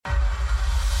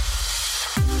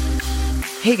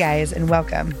Hey guys, and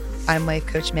welcome. I'm Life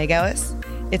Coach Meg Ellis.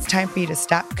 It's time for you to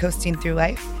stop coasting through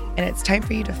life, and it's time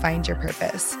for you to find your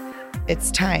purpose.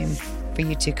 It's time for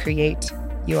you to create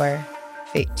your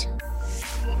fate.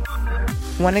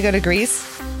 Want to go to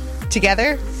Greece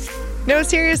together? No,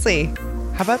 seriously.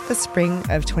 How about the spring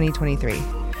of 2023?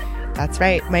 That's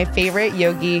right. My favorite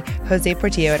yogi, Jose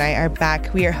Portillo, and I are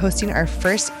back. We are hosting our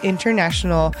first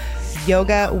international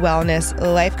yoga, wellness,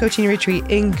 life coaching retreat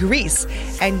in Greece.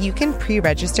 And you can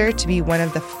pre-register to be one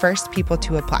of the first people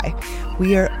to apply.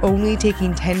 We are only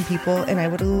taking 10 people, and I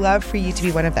would love for you to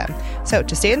be one of them. So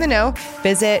to stay in the know,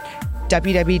 visit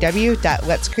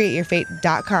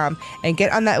www.letscreateyourfate.com and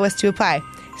get on that list to apply.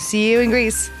 See you in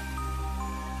Greece.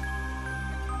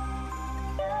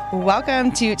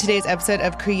 Welcome to today's episode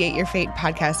of Create Your Fate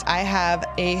podcast. I have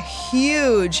a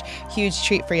huge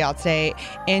treat for y'all today.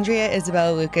 Andrea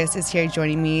Isabelle Lucas is here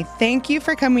joining me. Thank you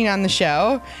for coming on the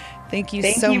show. Thank you so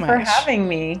much. Thank you for having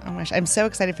me. Oh my gosh, I'm so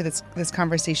excited for this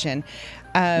conversation.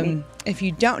 If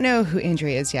you don't know who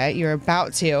Andrea is yet, you're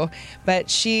about to, but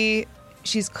she's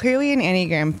clearly an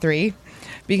Enneagram 3.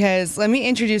 Because let me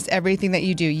introduce everything that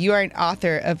you do. You are an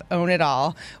author of Own It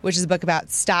All, which is a book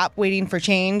about stop waiting for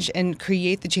change and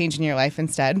create the change in your life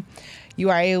instead. You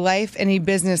are a life and a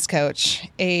business coach,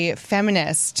 a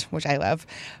feminist, which I love,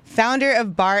 founder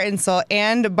of Bar and Soul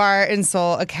and Bar and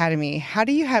Soul Academy. How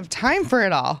do you have time for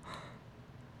it all?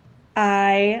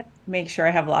 I make sure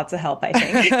I have lots of help, I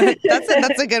think.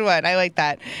 That's a good one. I like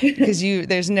that because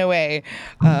there's no way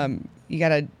you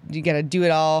gotta do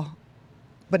it all,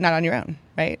 but not on your own,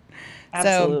 right?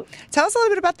 Absolutely. So tell us a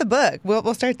little bit about the book.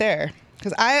 We'll start there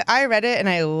because I read it and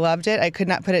I loved it. I could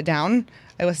not put it down.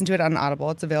 I listened to it on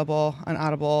Audible. It's available on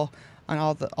Audible on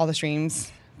all the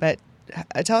streams. But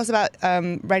tell us about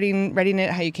writing it,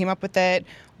 how you came up with it,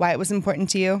 why it was important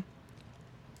to you.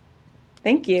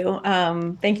 Thank you.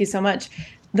 Thank you so much.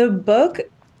 The book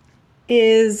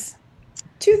is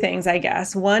two things, I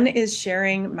guess. One is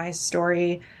sharing my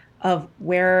story of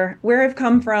where I've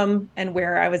come from and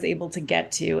where I was able to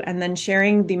get to, and then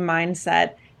sharing the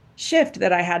mindset shift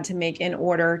that I had to make in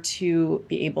order to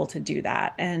be able to do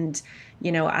that. And,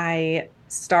 I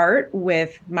start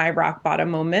with my rock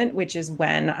bottom moment, which is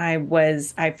when I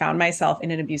found myself in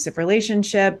an abusive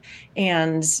relationship,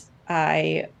 and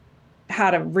I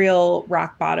had a real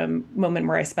rock bottom moment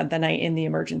where I spent the night in the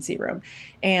emergency room.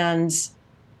 And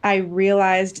I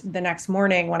realized the next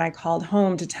morning when I called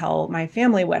home to tell my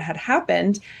family what had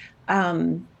happened,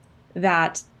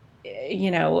 that,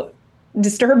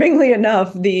 disturbingly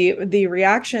enough, the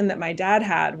reaction that my dad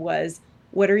had was,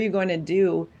 "What are you going to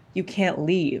do? You can't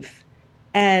leave."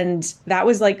 And that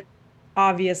was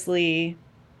obviously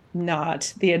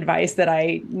not the advice that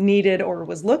I needed or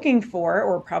was looking for,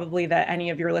 or probably that any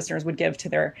of your listeners would give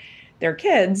to their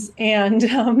kids. And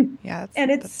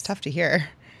that's tough to hear.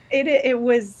 It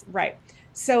was right.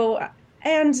 So,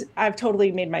 and I've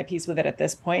totally made my peace with it at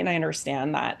this point. And I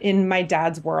understand that in my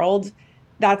dad's world,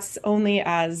 that's only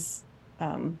as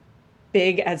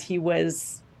big as he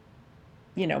was,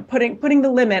 putting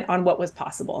the limit on what was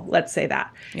possible. Let's say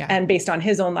that. Yeah. And based on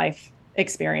his own life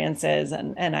experiences.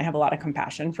 And I have a lot of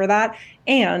compassion for that.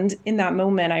 And in that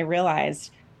moment, I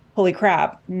realized, holy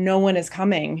crap, no one is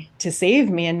coming to save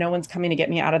me, and no one's coming to get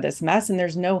me out of this mess. And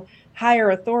there's no higher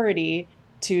authority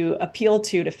to appeal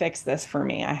to fix this for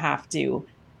me. I have to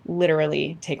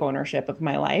literally take ownership of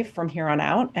my life from here on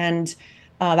out. And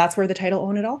that's where the title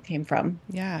Own It All came from.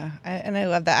 Yeah. And I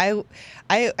love that.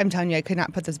 I'm telling you, I could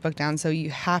not put this book down. So you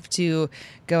have to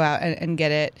go out and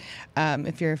get it.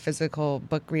 If you're a physical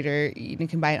book reader, you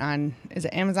can buy it on, is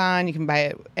it Amazon? You can buy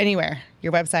it anywhere,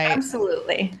 your website.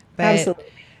 Absolutely. Absolutely.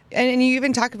 And you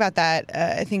even talk about that.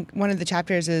 I think one of the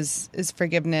chapters is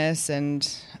forgiveness, and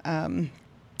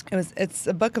it's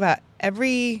a book about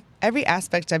every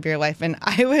aspect of your life. And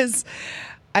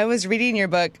I was reading your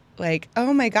book like,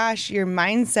 oh my gosh, your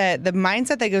mindset, the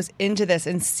mindset that goes into this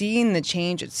and seeing the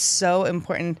change, it's so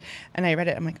important. And I read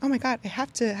it, I'm like, oh my God, I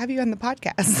have to have you on the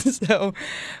podcast.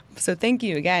 So thank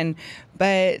you again.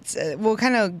 But we'll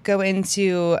kind of go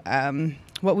into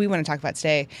what we want to talk about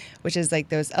today, which is like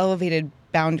those elevated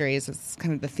boundaries. It's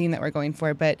kind of the theme that we're going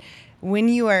for. But when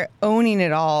you are owning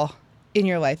it all in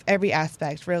your life, every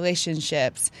aspect,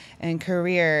 relationships and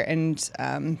career and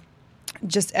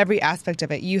just every aspect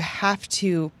of it, you have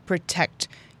to protect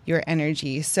your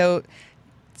energy. So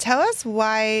tell us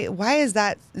why is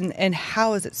that, and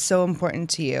how is it so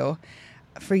important to you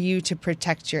for you to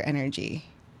protect your energy?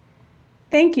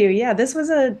 Thank you. Yeah, this was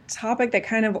a topic that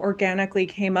kind of organically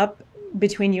came up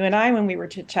between you and I when we were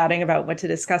chatting about what to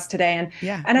discuss today.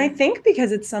 And I think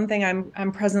because it's something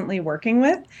I'm presently working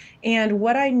with. And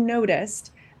what I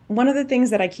noticed one of the things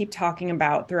that I keep talking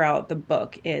about throughout the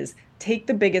book is take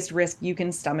the biggest risk you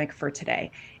can stomach for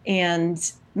today.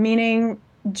 And meaning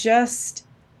just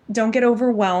don't get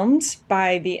overwhelmed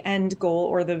by the end goal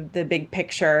or the big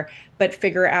picture, but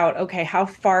figure out, okay, how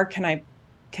far can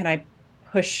I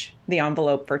push the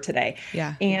envelope for today?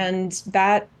 Yeah. And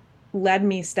that led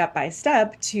me step by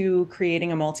step to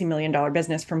creating a multi-million-dollar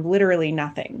business from literally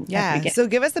nothing at the Yeah. beginning. So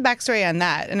give us the backstory on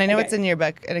that. And I know it's in your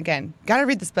book. And again, got to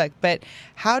read this book. But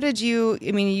how did you,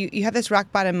 I mean, you have this rock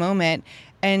bottom moment,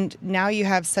 and now you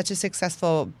have such a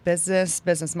successful business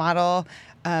model.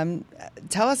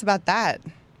 Tell us about that.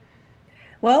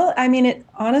 Well, I mean, it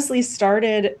honestly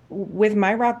started with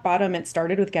my rock bottom. It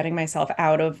started with getting myself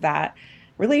out of that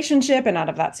relationship and out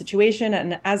of that situation.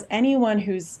 And as anyone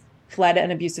who's fled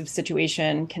an abusive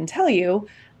situation can tell you,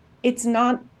 it's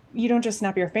not, you don't just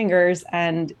snap your fingers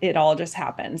and it all just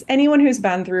happens. Anyone who's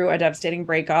been through a devastating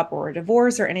breakup or a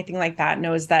divorce or anything like that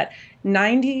knows that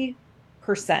 90%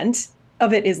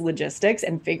 of it is logistics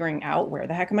and figuring out where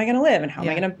the heck am I going to live and how am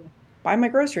I going to buy my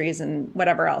groceries and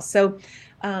whatever else. So,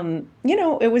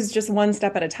 it was just one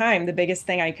step at a time. The biggest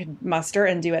thing I could muster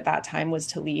and do at that time was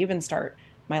to leave and start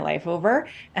my life over.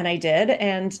 And I did.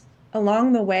 And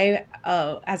along the way,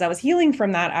 as I was healing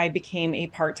from that, I became a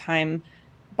part-time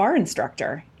bar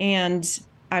instructor. And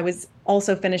I was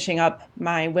also finishing up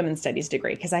my women's studies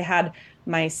degree because I had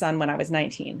my son when I was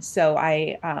 19. So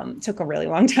I took a really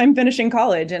long time finishing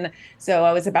college. And so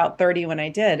I was about 30 when I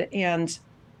did. And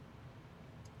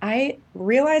I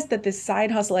realized that this side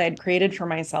hustle I had created for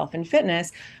myself in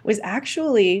fitness was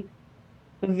actually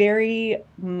very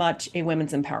much a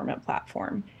women's empowerment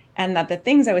platform. And that the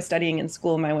things I was studying in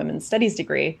school in my women's studies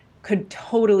degree could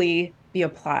totally be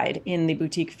applied in the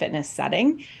boutique fitness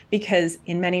setting, because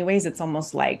in many ways, it's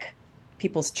almost like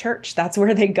people's church. That's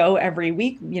where they go every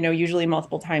week, usually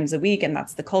multiple times a week. And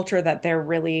that's the culture that they're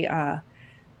really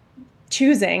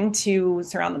choosing to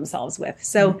surround themselves with.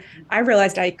 So I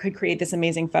realized I could create this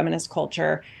amazing feminist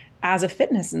culture as a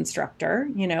fitness instructor,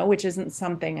 which isn't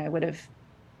something I would have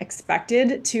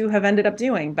expected to have ended up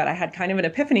doing, but I had kind of an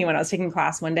epiphany when I was taking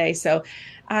class one day. So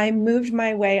I moved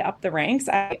my way up the ranks.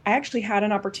 I actually had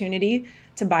an opportunity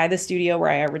to buy the studio where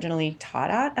I originally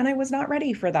taught at, and I was not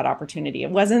ready for that opportunity.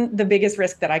 It wasn't the biggest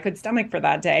risk that I could stomach for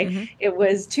that day. It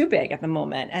was too big at the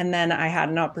moment. And then I had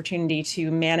an opportunity to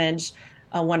manage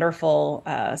a wonderful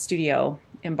studio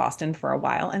in Boston for a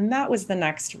while. And that was the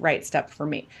next right step for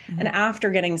me. And after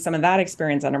getting some of that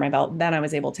experience under my belt, then I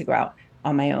was able to go out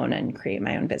on my own and create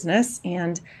my own business.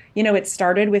 And, it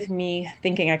started with me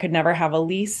thinking I could never have a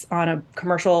lease on a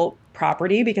commercial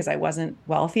property because I wasn't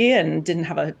wealthy and didn't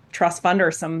have a trust fund or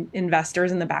some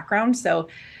investors in the background. So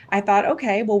I thought,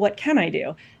 okay, well, what can I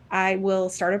do? I will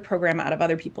start a program out of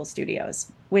other people's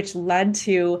studios, which led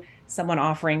to someone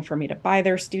offering for me to buy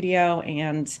their studio.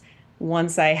 And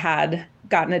once I had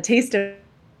gotten a taste of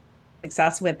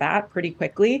success with that pretty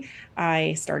quickly,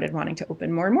 I started wanting to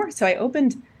open more and more. So I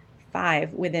opened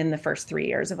 5 within the first 3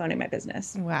 years of owning my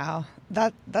business. Wow.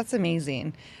 That's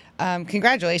amazing.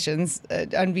 Congratulations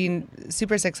on being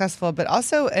super successful, but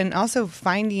also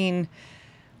finding,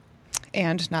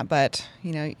 and not but,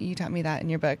 you taught me that in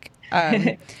your book.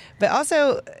 But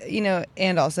also,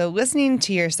 and also listening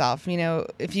to yourself,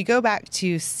 if you go back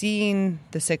to seeing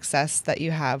the success that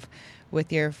you have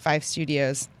with your 5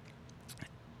 studios,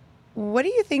 what do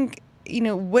you think,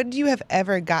 would you have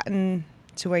ever gotten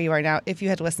to where you are now if you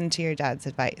had listened to your dad's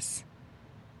advice?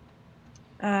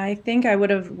 I think I would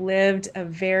have lived a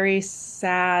very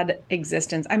sad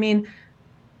existence. I mean,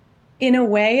 in a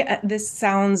way, this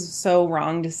sounds so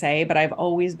wrong to say, but I've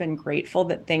always been grateful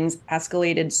that things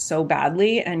escalated so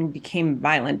badly and became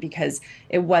violent, because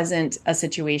it wasn't a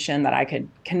situation that I could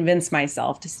convince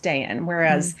myself to stay in.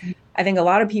 Whereas I think a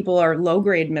lot of people are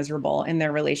low-grade miserable in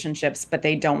their relationships, but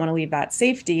they don't want to leave that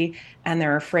safety and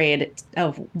they're afraid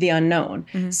of the unknown.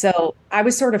 So I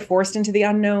was sort of forced into the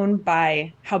unknown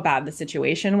by how bad the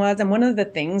situation was. And one of the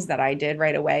things that I did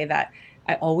right away that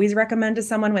I always recommend to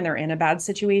someone when they're in a bad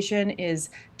situation is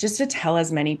just to tell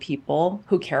as many people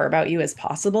who care about you as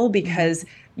possible, because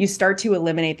you start to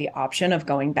eliminate the option of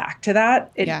going back to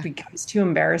that. It becomes too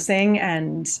embarrassing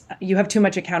and you have too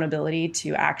much accountability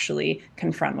to actually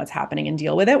confront what's happening and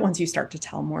deal with it once you start to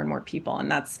tell more and more people.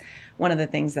 And that's one of the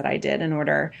things that I did in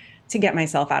order to get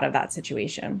myself out of that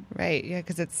situation. Right. Yeah.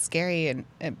 Because it's scary.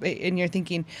 And you're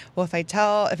thinking, well, if I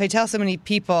tell so many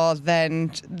people,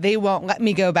 then they won't let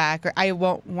me go back, or I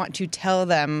won't want to tell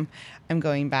them I'm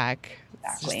going back.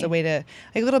 Exactly. It's just a way to,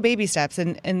 like, little baby steps.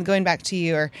 And going back to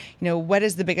you, or, what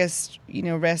is the biggest,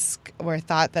 risk or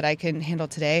thought that I can handle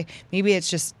today? Maybe it's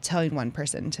just telling one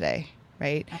person today.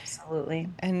 right? Absolutely.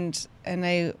 And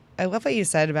I love what you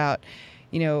said about,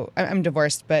 I'm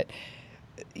divorced, but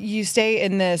you stay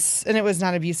in this, and it was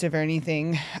not abusive or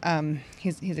anything.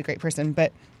 He's a great person,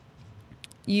 but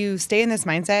you stay in this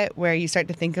mindset where you start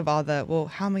to think of all the, well,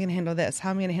 how am I going to handle this?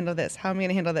 How am I going to handle this? How am I going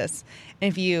to handle this?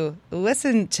 And if you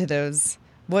listen to those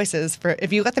voices,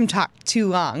 if you let them talk too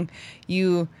long,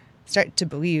 you start to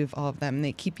believe all of them. And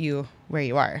they keep you where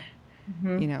you are,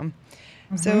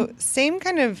 So same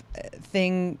kind of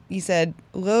thing. You said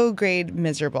low grade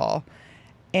miserable.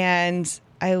 And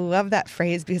I love that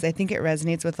phrase because I think it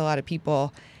resonates with a lot of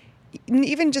people,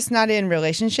 even just not in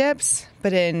relationships,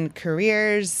 but in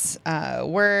careers,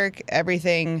 work,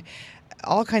 everything,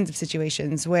 all kinds of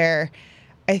situations where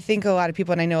I think a lot of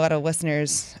people, and I know a lot of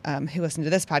listeners who listen to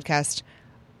this podcast,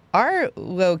 are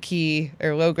low key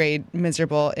or low grade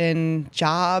miserable in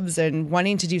jobs and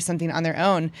wanting to do something on their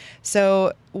own.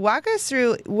 So walk us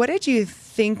through, what did you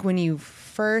think when you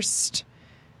first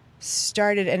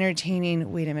started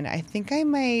entertaining, wait a minute, I think I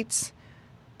might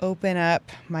open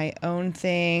up my own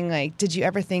thing? Like, did you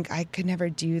ever think I could never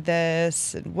do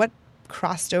this? And what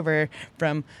crossed over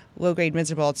from low grade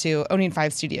miserable to owning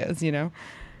 5 studios,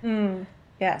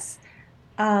 Yes.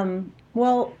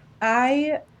 Well,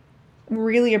 I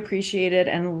really appreciated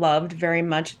and loved very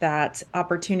much that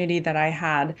opportunity that I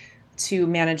had to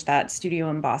manage that studio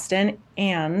in Boston,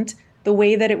 and the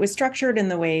way that it was structured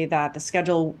and the way that the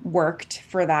schedule worked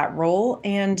for that role,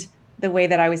 and the way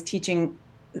that I was teaching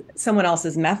someone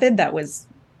else's method that was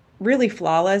really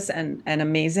flawless and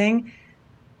amazing.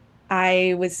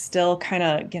 I was still kind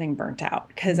of getting burnt out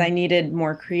because I needed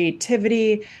more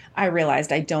creativity. I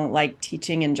realized I don't like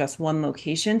teaching in just one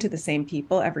location to the same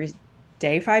people every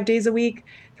day, 5 days a week,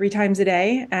 3 times a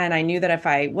day. And I knew that if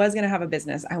I was going to have a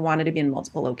business, I wanted to be in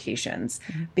multiple locations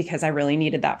because I really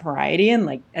needed that variety and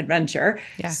like adventure.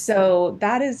 Yeah. So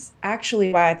that is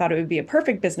actually why I thought it would be a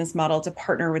perfect business model to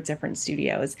partner with different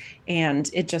studios. And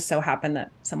it just so happened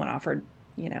that someone offered,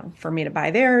 for me to buy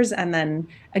theirs. And then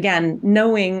again,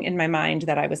 knowing in my mind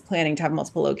that I was planning to have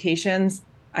multiple locations,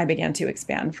 I began to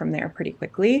expand from there pretty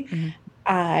quickly.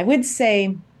 I would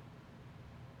say,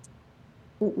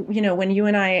 when you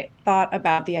and I thought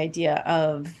about the idea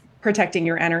of protecting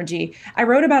your energy, I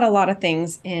wrote about a lot of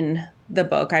things in the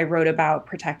book. I wrote about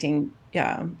protecting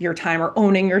your time, or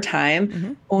owning your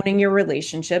time, owning your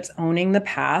relationships, owning the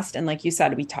past. And like you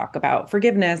said, we talk about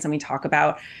forgiveness, and we talk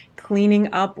about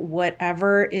cleaning up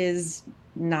whatever is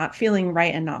not feeling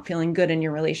right and not feeling good in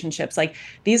your relationships. Like,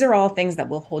 these are all things that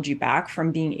will hold you back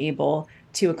from being able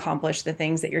to accomplish the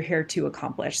things that you're here to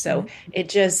accomplish. So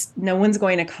no one's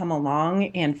going to come along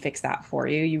and fix that for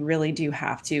you. You really do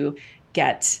have to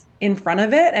get in front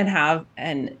of it and have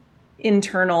an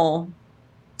internal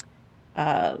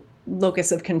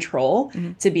locus of control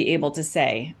to be able to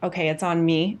say, okay, it's on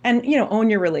me. And, own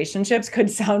your relationships could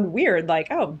sound weird, like,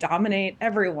 oh, dominate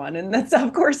everyone. And that's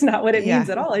of course not what it means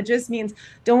at all. It just means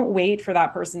don't wait for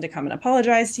that person to come and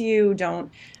apologize to you. Don't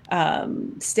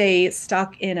stay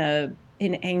stuck in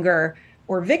anger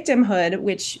or victimhood,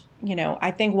 which,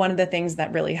 I think one of the things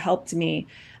that really helped me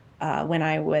when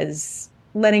I was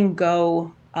letting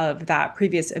go of that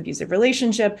previous abusive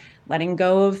relationship, letting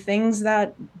go of things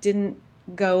that didn't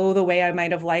go the way I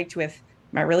might have liked with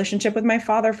my relationship with my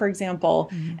father, for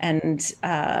example. And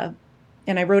I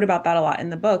wrote about that a lot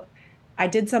in the book. I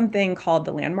did something called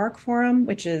the Landmark Forum,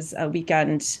 which is a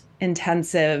weekend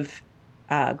intensive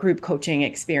group coaching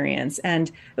experience. And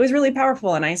it was really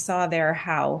powerful. And I saw there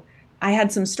how I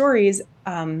had some stories,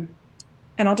 and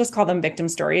I'll just call them victim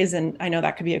stories. And I know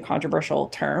that could be a controversial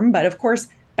term, but of course,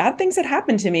 bad things had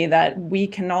happened to me that we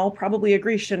can all probably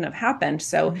agree shouldn't have happened.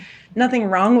 So nothing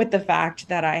wrong with the fact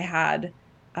that I had,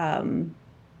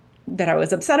 that I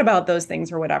was upset about those things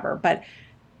or whatever, but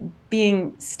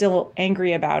being still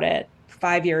angry about it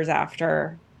 5 years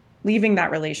after leaving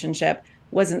that relationship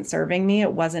wasn't serving me.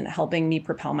 It wasn't helping me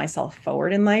propel myself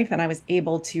forward in life. And I was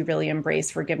able to really embrace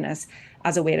forgiveness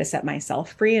as a way to set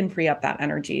myself free and free up that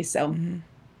energy. So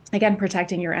again,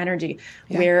 protecting your energy.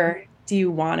 Where do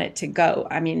you want it to go?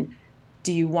 I mean,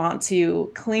 do you want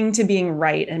to cling to being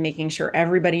right and making sure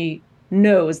everybody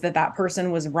knows that that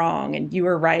person was wrong and you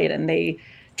were right and they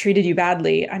treated you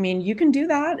badly? I mean, you can do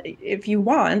that if you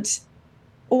want,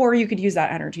 or you could use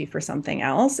that energy for something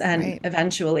else. And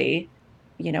eventually,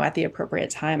 at the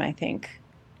appropriate time, I think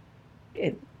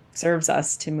it serves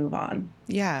us to move on.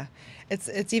 Yeah.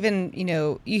 It's even,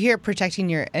 you hear protecting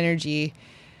your energy,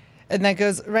 and that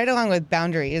goes right along with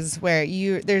boundaries, where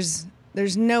there's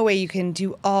no way you can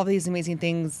do all these amazing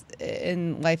things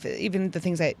in life, even the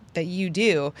things that you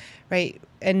do, right,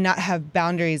 and not have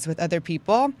boundaries with other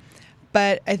people.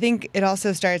 But I think it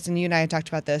also starts, and you and I have talked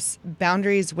about this,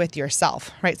 boundaries with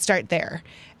yourself, right? Start there.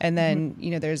 And then,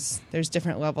 there's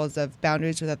different levels of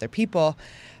boundaries with other people.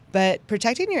 But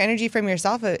protecting your energy from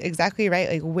yourself, exactly right.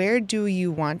 Like, where do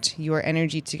you want your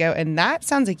energy to go? And that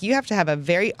sounds like you have to have a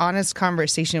very honest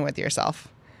conversation with yourself,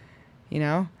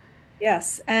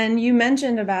 Yes. And you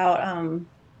mentioned about,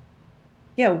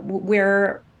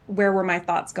 where were my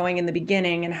thoughts going in the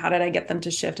beginning and how did I get them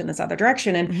to shift in this other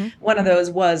direction? And one of those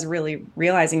was really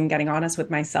realizing and getting honest with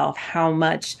myself how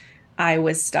much I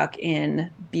was stuck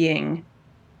in being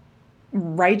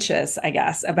righteous, I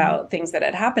guess, about things that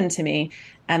had happened to me.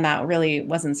 And that really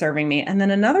wasn't serving me. And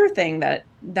then another thing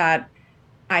that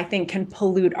I think can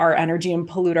pollute our energy and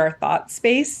pollute our thought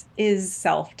space is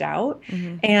self-doubt.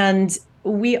 And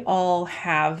we all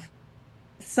have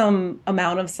some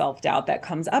amount of self-doubt that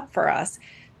comes up for us.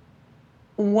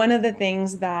 One of the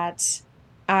things that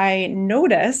I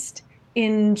noticed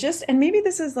and maybe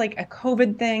this is like a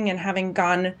COVID thing and having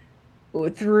gone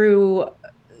through,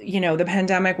 the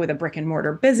pandemic with a brick and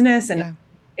mortar business, and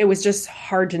it was just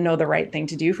hard to know the right thing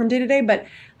to do from day to day. But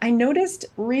I noticed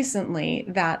recently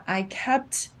that I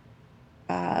kept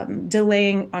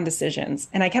delaying on decisions,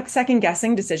 and I kept second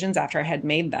guessing decisions after I had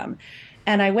made them.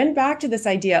 And I went back to this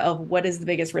idea of what is the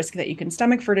biggest risk that you can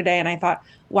stomach for today. And I thought,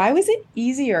 why was it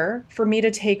easier for me to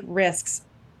take risks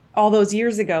all those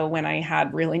years ago when I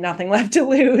had really nothing left to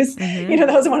lose? That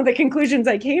was one of the conclusions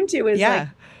I came to is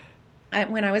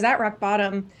when I was at rock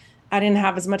bottom, I didn't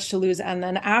have as much to lose. And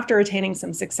then after attaining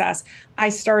some success, I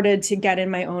started to get in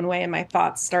my own way, and my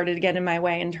thoughts started to get in my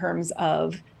way in terms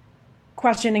of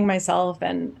questioning myself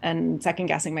and second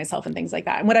guessing myself and things like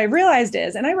that. And what I realized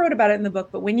is, and I wrote about it in the book,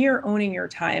 but when you're owning your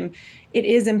time, it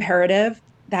is imperative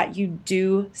that you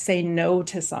do say no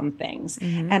to some things.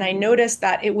 And I noticed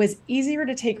that it was easier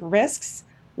to take risks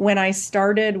when I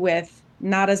started with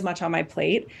not as much on my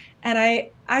plate. And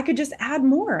I could just add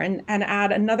more and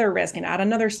add another risk and add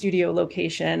another studio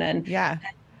location and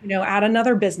add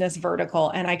another business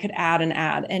vertical, and I could add and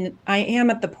add. And I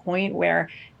am at the point where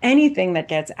anything that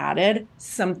gets added,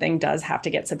 something does have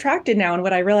to get subtracted now. And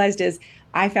what I realized is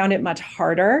I found it much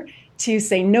harder to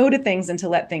say no to things and to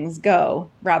let things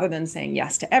go rather than saying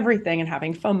yes to everything and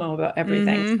having FOMO about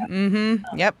everything.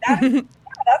 Yep.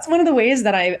 That's one of the ways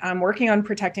that I'm working on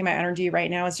protecting my energy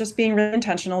right now, is just being really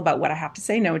intentional about what I have to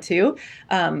say no to,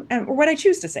 and what I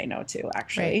choose to say no to,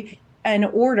 actually, in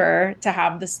order to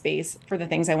have the space for the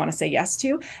things I want to say yes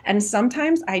to. And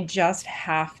sometimes I just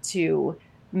have to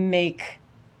make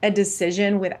a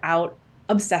decision without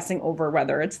obsessing over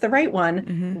whether it's the right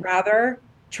one, rather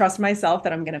trust myself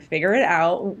that I'm going to figure it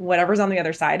out, whatever's on the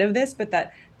other side of this, but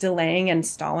that delaying and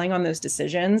stalling on those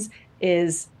decisions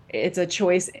it's a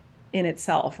choice in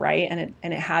itself, right? And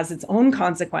it has its own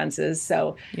consequences.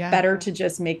 So better to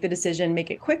just make the decision, make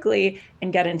it quickly,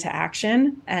 and get into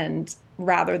action, and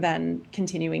rather than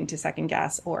continuing to second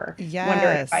guess or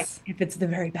wonder if it's the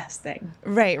very best thing.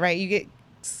 Right. You get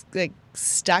like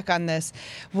stuck on this.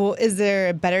 Well, is there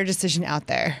a better decision out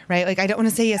there? Right? Like, I don't want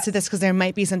to say yes to this because there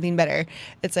might be something better.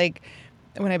 It's like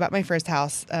when I bought my first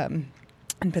house,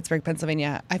 in Pittsburgh,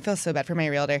 Pennsylvania, I feel so bad for my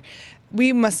realtor.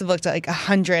 We must have looked at like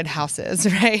 100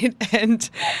 houses, right? And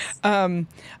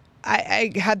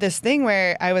I had this thing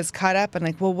where I was caught up and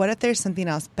like, well, what if there's something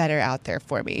else better out there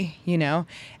for me,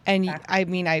 And I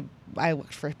mean, I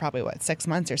looked for probably 6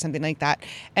 months or something like that.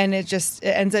 And it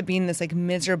ends up being this like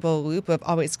miserable loop of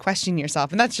always questioning yourself.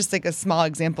 And that's just like a small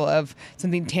example of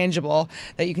something tangible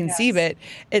that you can see. But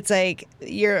it's like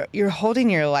you're holding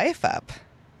your life up,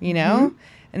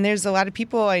 And there's a lot of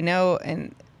people I know,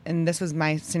 and this was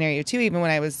my scenario too, even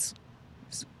when I was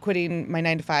quitting my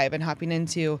 9-to-5 and hopping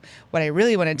into what I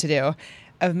really wanted to do,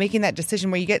 of making that decision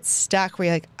where you get stuck, where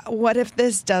you're like, what if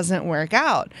this doesn't work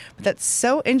out? But that's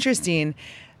so interesting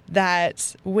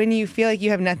that when you feel like you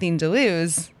have nothing to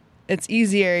lose, it's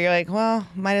easier. You're like, well,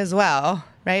 might as well,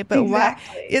 right? But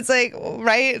exactly. It's like,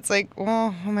 right? It's like,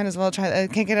 well, I might as well try.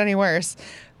 It can't get any worse.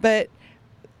 But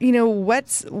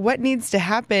what needs to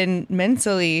happen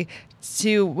mentally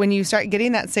to, when you start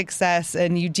getting that success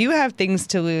and you do have things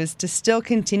to lose, to still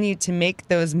continue to make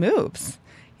those moves?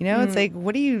 It's like,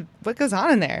 what goes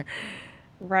on in there?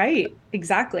 Right.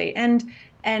 Exactly. And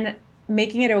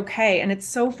making it okay. And it's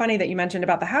so funny that you mentioned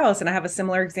about the house. And I have a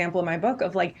similar example in my book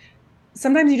of like,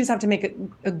 sometimes you just have to make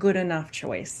a good enough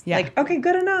choice. Yeah. Like, okay,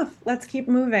 good enough. Let's keep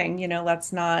moving.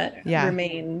 Let's not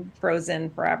remain frozen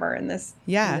forever in this.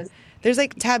 Yeah. There's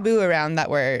like taboo around that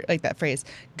word, like that phrase,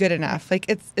 good enough. Like,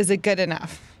 is it good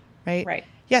enough? Right? Right.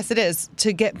 Yes, it is,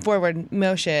 to get forward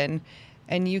motion.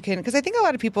 And you can, because I think a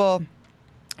lot of people,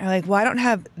 are like, well, I don't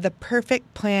have the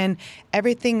perfect plan,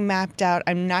 everything mapped out.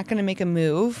 I'm not going to make a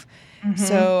move.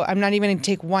 So I'm not even going to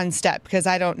take one step because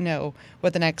I don't know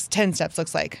what the next 10 steps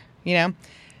looks like, you know?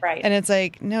 Right. And it's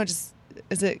like, no,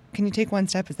 can you take one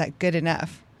step? Is that good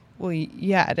enough? Well,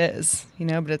 yeah, it is, you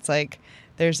know, but it's like,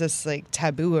 there's this like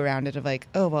taboo around it of like,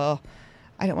 oh, well,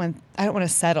 I don't want to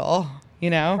settle, you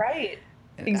know? Right.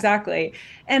 Exactly.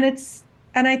 And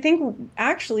I think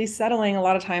actually settling a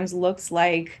lot of times looks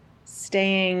like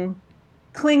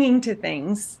clinging to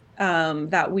things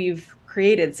that we've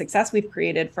created, success we've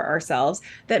created for ourselves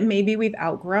that maybe we've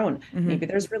outgrown. Maybe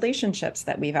there's relationships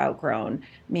that we've outgrown.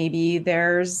 Maybe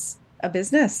there's a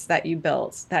business that you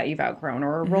built that you've outgrown,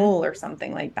 or a role or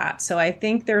something like that. So I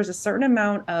think there's a certain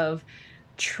amount of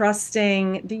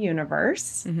trusting the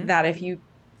universe that if you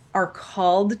are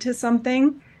called to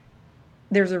something,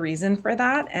 there's a reason for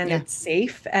that, and it's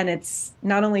safe, and it's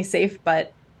not only safe,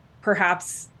 but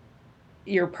perhaps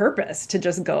your purpose to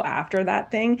just go after that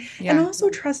thing. And also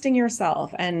trusting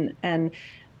yourself, and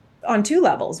on two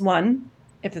levels. One,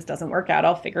 if this doesn't work out,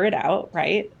 I'll figure it out,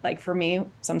 right? Like for me,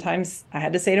 sometimes I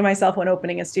had to say to myself when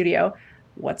opening a studio,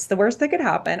 what's the worst that could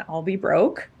happen? I'll be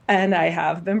broke. And I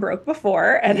have been broke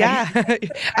before. And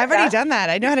I've already done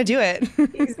that. I know how to do it.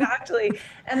 Exactly.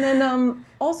 And then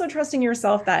also trusting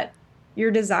yourself that your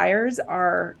desires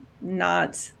are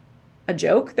not a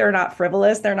joke. They're not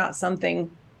frivolous. They're not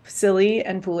something silly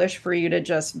and foolish for you to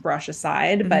just brush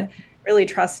aside, but really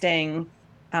trusting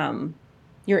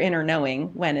your inner knowing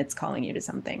when it's calling you to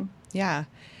something. Yeah.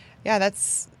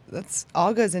 That's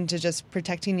all goes into just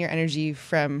protecting your energy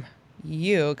from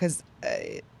you, because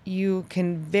you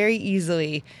can very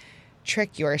easily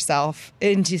trick yourself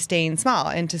into staying small,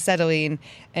 into settling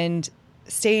and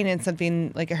staying in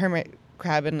something like a hermit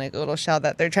crab in like a little shell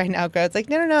that they're trying to outgrow. It's like,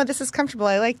 no, this is comfortable.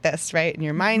 I like this, right? And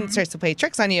your mind starts to play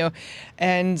tricks on you.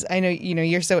 And I know,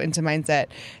 you're so into mindset.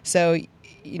 So,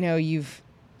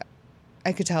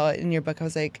 I could tell in your book, I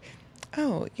was like,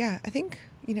 oh yeah, I think,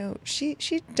 she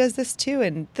does this too,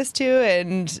 and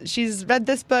she's read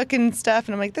this book and stuff.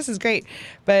 And I'm like, this is great.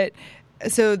 But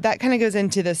so that kind of goes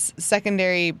into this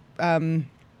secondary, how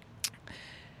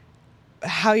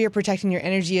you're protecting your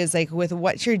energy is like with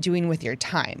what you're doing with your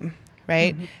time.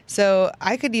 Right. So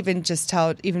I could even just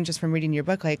tell, even just from reading your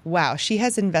book, like, wow, she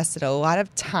has invested a lot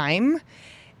of time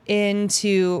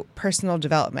into personal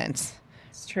development.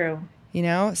 It's true.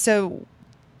 So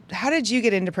how did you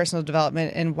get into personal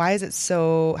development, and why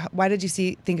did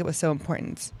you think it was so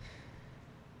important?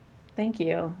 Thank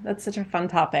you. That's such a fun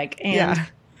topic. And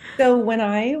so when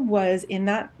I was in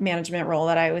that management role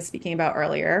that I was speaking about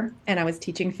earlier, and I was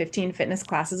teaching 15 fitness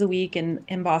classes a week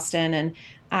in Boston, and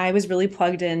I was really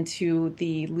plugged into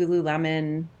the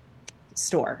Lululemon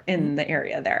store in the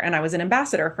area there, and I was an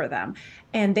ambassador for them.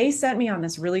 And they sent me on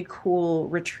this really cool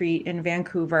retreat in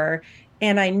Vancouver.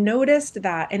 And I noticed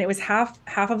that, and it was half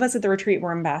of us at the retreat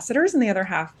were ambassadors and the other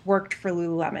half worked for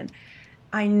Lululemon.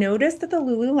 I noticed that the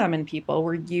Lululemon people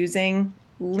were using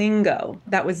lingo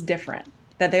that was different,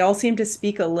 that they all seemed to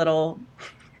speak a little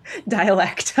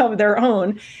dialect of their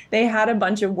own. They had a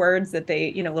bunch of words that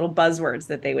they, little buzzwords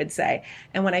that they would say.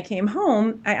 And when I came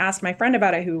home, I asked my friend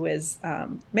about it, who was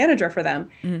manager for them.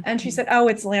 And she said, oh,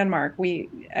 it's Landmark.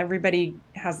 Everybody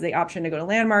has the option to go to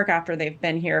Landmark after they've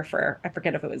been here for, I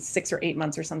forget if it was 6 or 8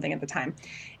 months or something at the time.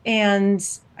 And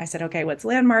I said, okay, what's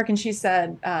Landmark? And she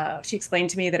said, she explained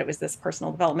to me that it was this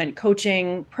personal development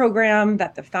coaching program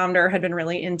that the founder had been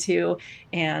really into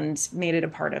and made it a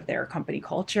part of their company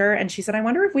culture. And she said, I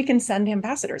wonder if we can send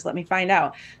ambassadors. Let me find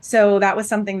out. So that was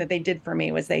something that they did for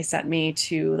me, was they sent me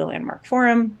to the Landmark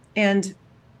Forum. And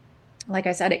like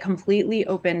I said, it completely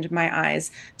opened my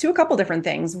eyes to a couple different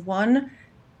things. One,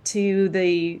 to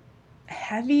the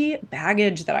heavy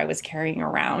baggage that I was carrying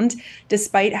around,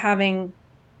 despite having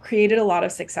created a lot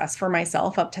of success for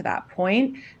myself up to that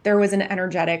point. There was an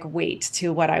energetic weight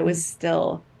to what I was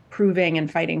still proving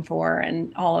and fighting for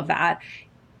and all of that.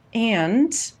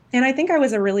 And I think I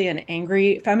was an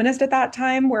angry feminist at that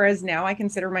time, whereas now I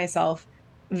consider myself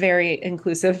very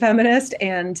inclusive feminist.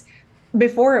 And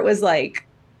before it was like,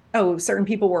 oh, certain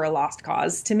people were a lost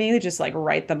cause to me, just like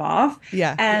write them off.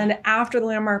 Yeah. And after the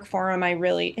Landmark Forum,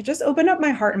 it just opened up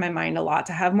my heart and my mind a lot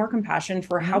to have more compassion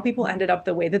for how people ended up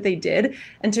the way that they did,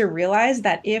 and to realize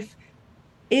that if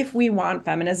we want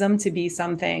feminism to be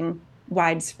something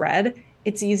widespread,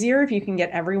 it's easier if you can get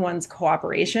everyone's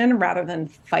cooperation rather than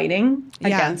fighting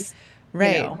against.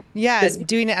 Right.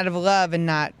 Doing it out of love and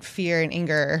not fear and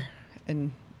anger,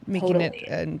 and making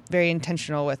it very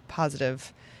intentional with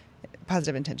positive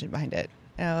intention behind it.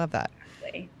 And I love that.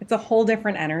 It's a whole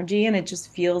different energy, and it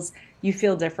just you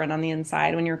feel different on the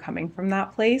inside when you're coming from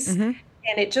that place.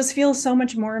 And it just feels so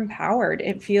much more empowered.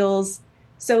 It feels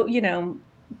so,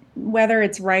 whether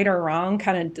it's right or wrong,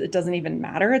 kind of, it doesn't even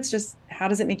matter. It's just, how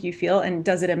does it make you feel? And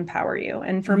does it empower you?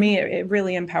 And for Mm-hmm. me, it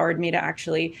really empowered me to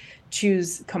actually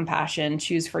choose compassion,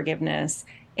 choose forgiveness,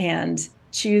 and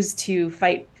choose to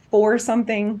fight for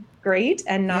something great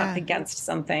and not Yeah. against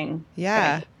something that I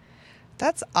Yeah. hate.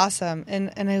 That's awesome.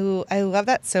 And I love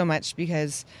that so much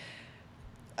because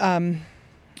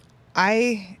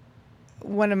I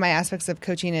one of my aspects of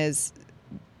coaching is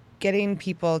getting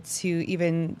people to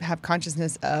even have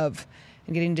consciousness of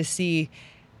and getting to see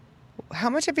how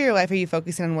much of your life are you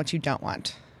focusing on what you don't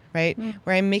want, right? Mm.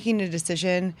 Where I'm making a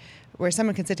decision where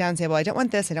someone can sit down and say, well, I don't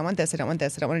want this, I don't want this, I don't want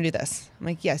this, I don't want to do this. I'm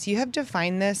like, yes, you have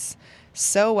defined this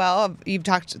so well. You've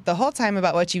talked the whole time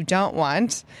about what you don't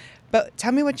want, but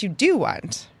tell me what you do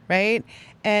want, right?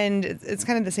 And it's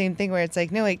kind of the same thing where it's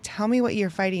like, no, like, tell me what you're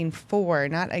fighting for,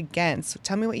 not against.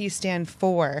 Tell me what you stand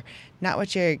for, not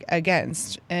what you're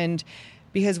against. And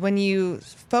because when you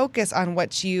focus on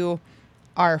what you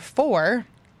are for,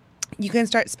 you can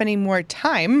start spending more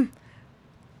time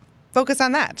focus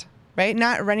on that, right?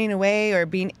 Not running away or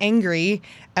being angry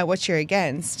at what you're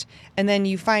against. And then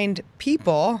you find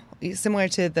people similar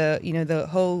to the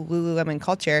whole Lululemon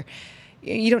culture.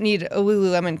 You don't need a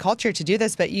Lululemon culture to do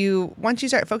this, but once you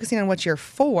start focusing on what you're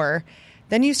for,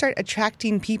 then you start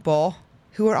attracting people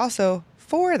who are also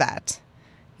for that.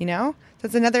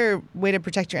 That's another way to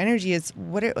protect your energy is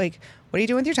what are you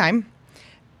doing with your time?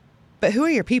 But who are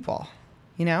your people?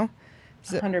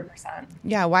 So, 100%.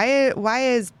 yeah. Why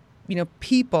is,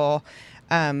 people,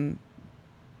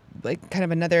 like kind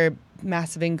of another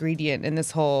massive ingredient in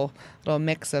this whole little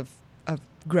mix of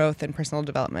growth and personal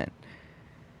development?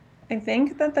 I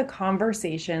think that the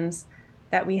conversations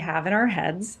that we have in our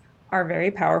heads are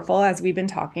very powerful. As we've been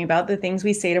talking about, the things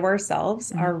we say to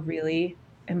ourselves Mm-hmm. are really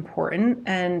important,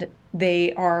 and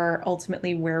they are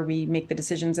ultimately where we make the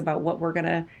decisions about what we're going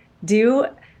to do,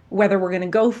 whether we're going to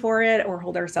go for it or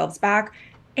hold ourselves back.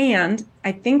 And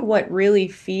I think what really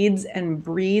feeds and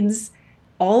breeds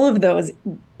all of those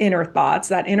inner thoughts,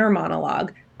 that inner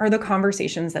monologue, are the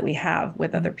conversations that we have with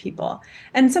Mm-hmm. other people.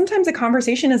 And sometimes a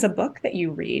conversation is a book that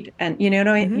you read. And Mm-hmm.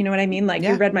 you know what I mean? Like you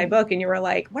Yeah. read my book and you were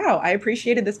like, wow, I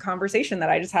appreciated this conversation that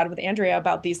I just had with Andrea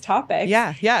about these topics.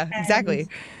 Yeah. Yeah. And Exactly.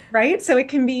 right. So it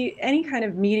can be any kind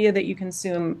of media that you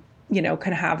consume,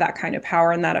 can have that kind of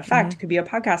power and that Mm-hmm. effect. It could be a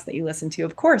podcast that you listen to,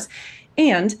 of course.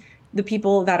 And the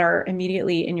people that are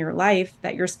immediately in your life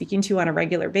that you're speaking to on a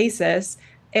regular basis,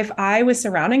 if I was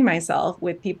surrounding myself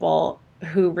with people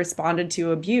who responded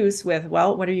to abuse with,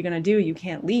 well, what are you going to do? You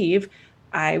can't leave.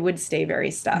 I would stay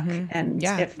very stuck. Mm-hmm. And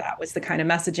Yeah. if that was the kind of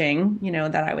messaging,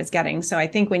 that I was getting. So I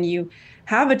think when you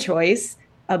have a choice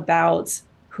about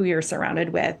who you're surrounded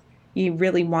with, you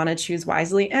really want to choose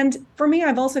wisely. And for me,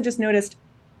 I've also just noticed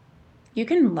you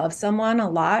can love someone a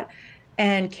lot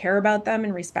and care about them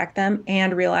and respect them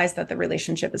and realize that the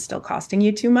relationship is still costing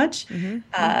you too much,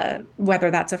 Mm-hmm. whether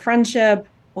that's a friendship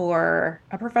or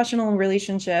a professional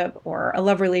relationship or a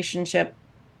love relationship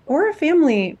or a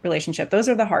family relationship. Those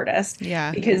are the hardest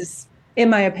Yeah. because, in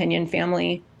my opinion,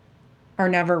 family are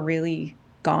never really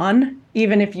gone.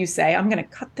 Even if you say, I'm going to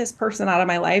cut this person out of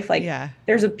my life, like Yeah.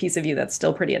 there's a piece of you that's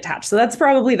still pretty attached. So that's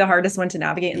probably the hardest one to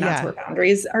navigate. And that's Yeah. where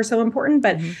boundaries are so important.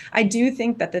 But Mm-hmm. I do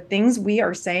think that the things we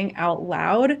are saying out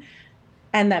loud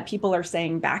and that people are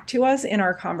saying back to us in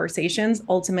our conversations,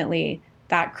 ultimately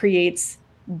that creates,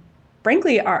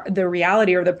 frankly, the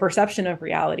reality or the perception of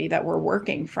reality that we're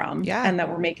working from Yeah. and that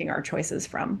we're making our choices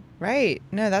from. Right.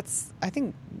 No, I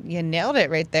think you nailed it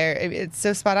right there. It's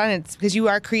so spot on. It's because you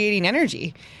are creating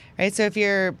energy, right? So if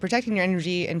you're protecting your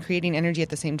energy and creating energy at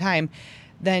the same time,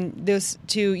 then those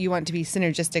two, you want to be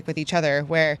synergistic with each other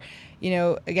where,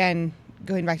 again,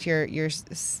 going back to your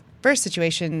first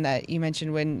situation that you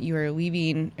mentioned when you were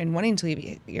leaving and wanting to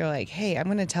leave, you're like, hey, I'm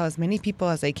going to tell as many people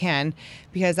as I can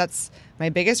because that's my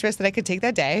biggest risk that I could take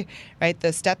that day, right?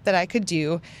 The step that I could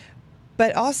do.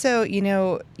 But also,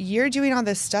 you're doing all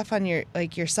this stuff on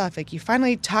yourself. Like you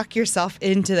finally talk yourself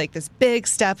into like this big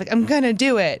step. Like I'm gonna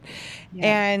do it, Yeah.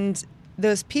 and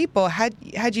those people had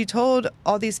you told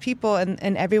all these people, and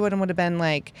everyone would have been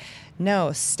like,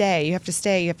 "No, stay. You have to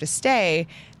stay. You have to stay."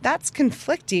 That's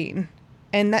conflicting,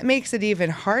 and that makes it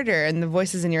even harder. And the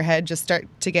voices in your head just start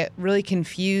to get really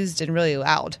confused and really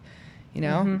loud. You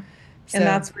know. Mm-hmm. So. And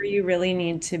that's where you really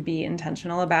need to be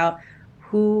intentional about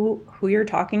who you're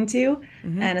talking to,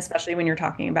 Mm-hmm. and especially when you're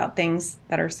talking about things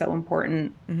that are so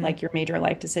important, Mm-hmm. like your major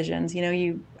life decisions.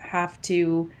 You have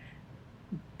to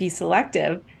be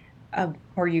selective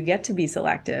or you get to be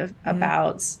selective Mm-hmm.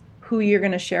 about who you're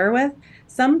going to share with.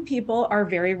 Some people are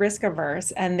very risk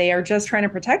averse and they are just trying to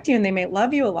protect you, and they might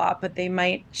love you a lot, but they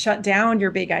might shut down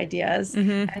your big ideas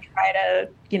Mm-hmm. and try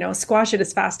to, squash it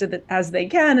as fast as they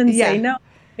can and say, Yeah. no,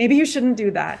 maybe you shouldn't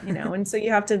do that, And so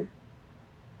you have to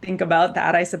think about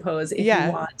that, I suppose, if you Yeah.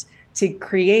 want to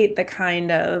create the kind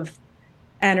of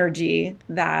energy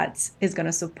that is going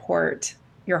to support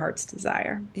your heart's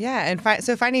desire. Yeah. And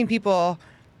so finding people,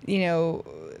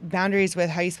 boundaries with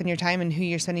how you spend your time and who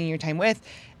you're spending your time with,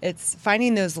 it's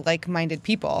finding those like-minded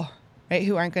people, right?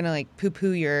 Who aren't going to like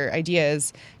poo-poo your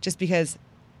ideas just because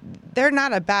they're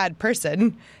not a bad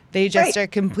person. They just Right. are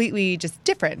completely just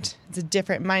different. It's a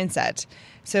different mindset.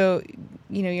 So,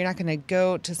 you're not going to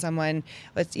go to someone,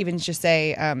 let's even just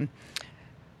say,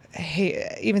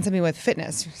 hey, even something with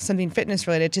fitness, something fitness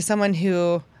related, to someone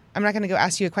who, I'm not going to go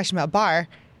ask you a question about bar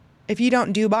if you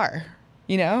don't do bar,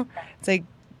 It's like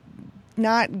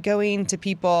not going to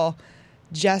people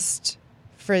just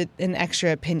for an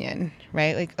extra opinion,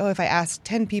 right? Like, oh, if I ask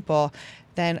 10 people,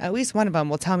 then at least one of them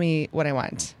will tell me what I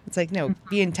want. It's like, no,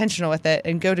 be intentional with it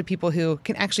and go to people who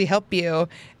can actually help you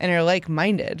and are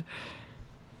like-minded.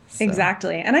 So.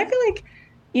 Exactly. And I feel like,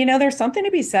 there's something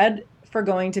to be said for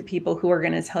going to people who are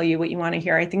going to tell you what you want to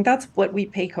hear. I think that's what we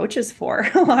pay coaches for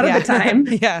a lot of the time.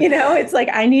 Yeah. It's like,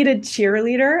 I need a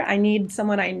cheerleader. I need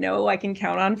someone I know I can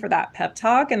count on for that pep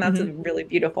talk. And that's a really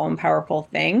beautiful and powerful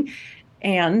thing.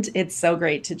 And it's so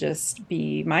great to just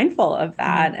be mindful of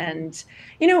that. And,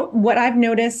 what I've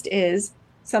noticed is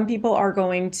some people are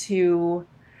going to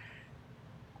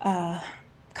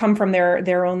come from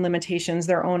their own limitations,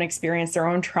 their own experience, their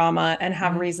own trauma, and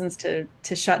have reasons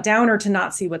to shut down or to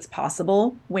not see what's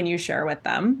possible when you share with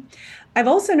them. I've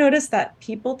also noticed that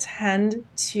people tend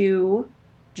to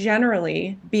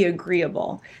generally be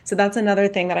agreeable. So that's another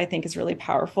thing that I think is really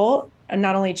powerful. And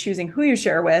not only choosing who you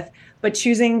share with, but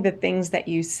choosing the things that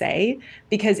you say.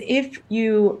 Because if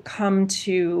you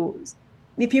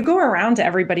go around to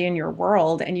everybody in your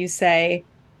world and you say,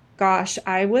 gosh,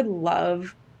 I would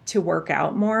love to work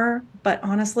out more, but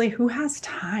honestly, who has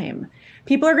time?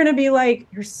 People are going to be like,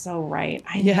 you're so right.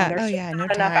 I know there's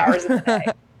not enough hours in the day.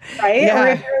 Right. Yeah. Or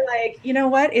if you're like, you know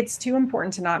what, it's too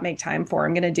important to not make time for,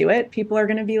 I'm going to do it. People are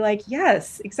going to be like,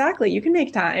 yes, exactly. You can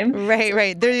make time.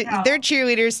 Right. They're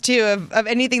cheerleaders too of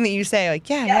anything that you say. Like,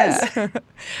 Yes. yeah.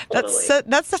 Totally.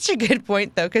 That's such a good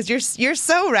point though, because you're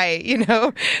so right.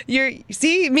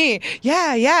 See me.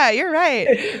 Yeah, you're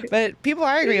right. But people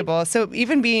are agreeable. So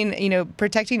even being,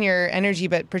 protecting your energy,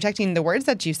 but protecting the words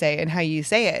that you say and how you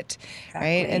say it, Exactly.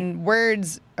 right? And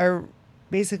words are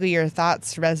basically your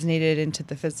thoughts resonated into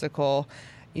the physical,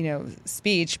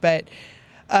 speech. But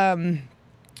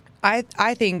I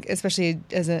think, especially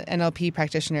as an NLP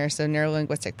practitioner, so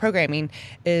neuro-linguistic programming,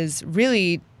 is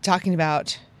really talking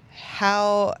about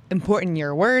how important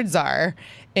your words are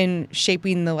in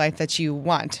shaping the life that you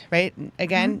want, right?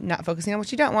 Again, not focusing on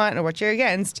what you don't want or what you're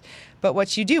against, but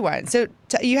what you do want. So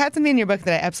you had something in your book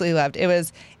that I absolutely loved. It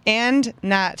was and,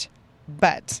 not,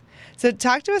 but. So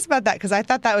talk to us about that, because I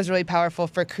thought that was really powerful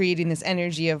for creating this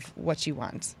energy of what you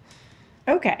want.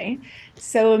 Okay.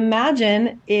 So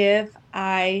imagine if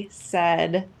I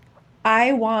said,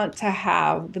 I want to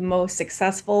have the most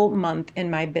successful month in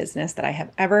my business that I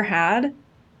have ever had,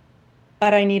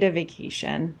 but I need a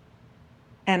vacation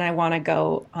and I want to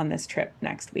go on this trip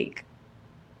next week.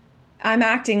 I'm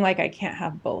acting like I can't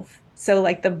have both. So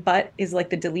like the but is like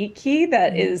the delete key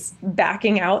that is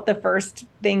backing out the first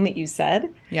thing that you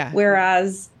said. Yeah.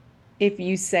 Whereas if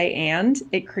you say and,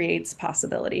 it creates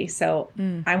possibility. So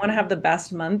I want to have the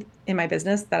best month in my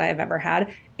business that I've ever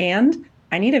had. And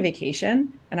I need a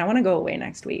vacation and I want to go away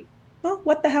next week. Well,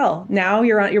 what the hell? Now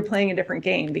you're playing a different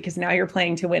game, because now you're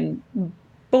playing to win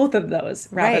both of those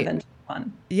rather than just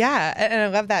one. Yeah. And I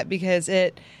love that, because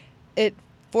it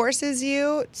forces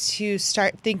you to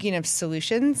start thinking of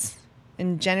solutions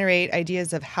and generate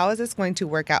ideas of how is this going to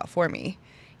work out for me,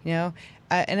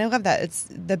 and I love that. It's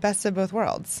the best of both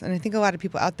worlds. And I think a lot of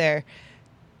people out there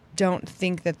don't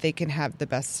think that they can have the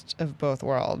best of both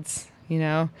worlds,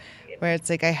 where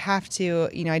it's like, I have to,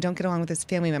 I don't get along with this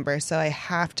family member, so I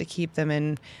have to keep them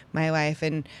in my life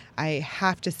and I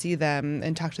have to see them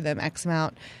and talk to them X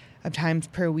amount of times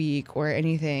per week or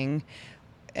anything.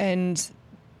 And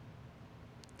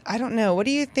I don't know, what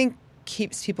do you think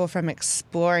keeps people from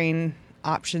exploring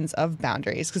options of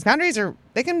boundaries? Because boundaries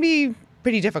they can be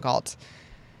pretty difficult.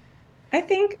 I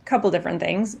think a couple different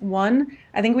things. One,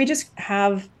 I think we just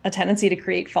have a tendency to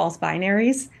create false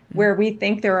binaries where we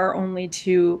think there are only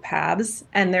two paths,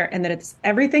 and that it's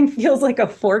everything feels like a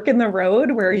fork in the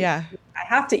road where I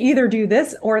have to either do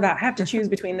this or that. I have to choose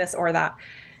between this or that.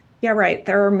 Yeah, right.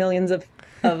 There are millions of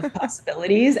of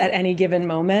possibilities at any given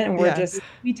moment. And Yeah.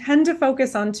 we tend to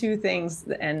focus on two things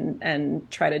and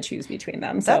try to choose between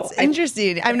them. That's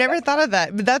interesting. I've never thought of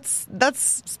that, but that's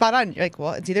spot on. You're like,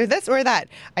 well, it's either this or that.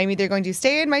 I'm either going to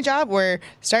stay in my job or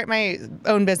start my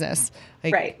own business.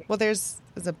 Like, right. well, there's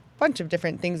a bunch of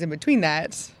different things in between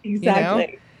that,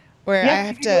 Exactly. where I Yeah,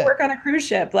 have you can to work on a cruise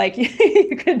ship. Like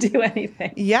you could do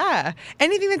anything. yeah,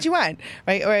 anything that you want,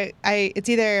 right? Or it's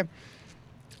either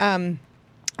I'm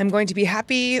going to be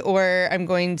happy or I'm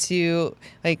going to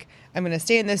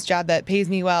stay in this job that pays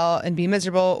me well and be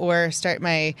miserable or start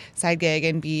my side gig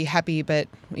and be happy, but,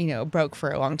 broke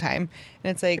for a long time.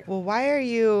 And it's like, well,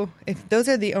 if those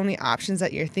are the only options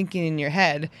that you're thinking in your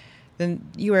head, then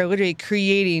you are literally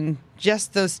creating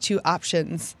just those two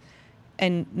options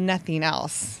and nothing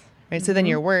else, right? Mm-hmm. So then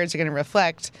your words are going to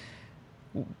reflect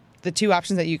the two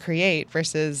options that you create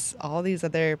versus all these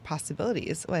other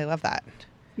possibilities. Oh, I love that.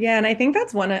 Yeah, and I think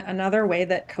that's another way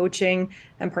that coaching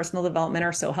and personal development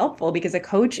are so helpful, because a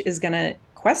coach is going to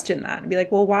question that and be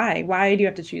like, well, why? Why do you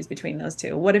have to choose between those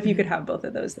two? What if you could have both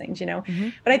of those things, Mm-hmm.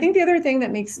 But I think the other thing that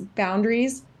makes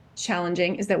boundaries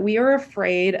challenging is that we are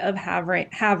afraid of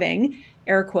having,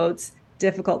 air quotes,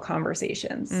 difficult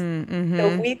conversations. Mm-hmm. So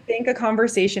if we think a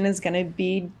conversation is going to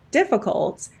be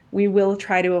difficult, we will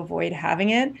try to avoid having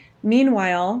it.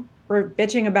 Meanwhile, we're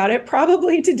bitching about it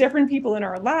probably to different people in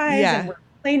our lives, Yeah. and we're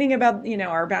complaining about,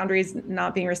 our boundaries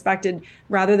not being respected,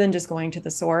 rather than just going to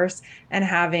the source and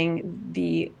having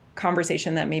the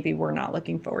conversation that maybe we're not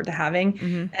looking forward to having.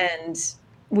 Mm-hmm. And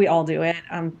we all do it.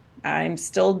 I'm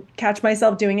still catch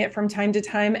myself doing it from time to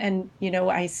time. And,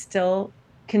 I still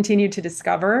continue to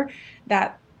discover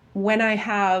that when I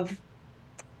have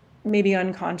maybe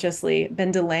unconsciously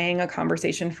been delaying a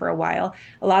conversation for a while,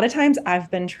 a lot of times I've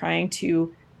been trying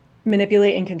to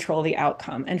manipulate and control the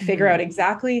outcome and figure out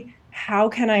exactly how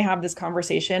can I have this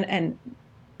conversation and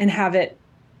have it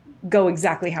go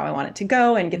exactly how I want it to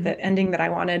go and get the ending that I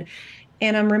wanted.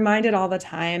 And I'm reminded all the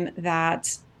time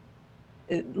that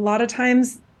a lot of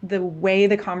times the way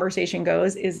the conversation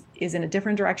goes is in a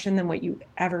different direction than what you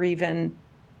ever even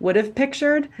would have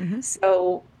pictured. Mm-hmm.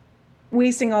 So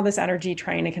wasting all this energy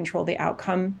trying to control the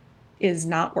outcome is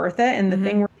not worth it. And the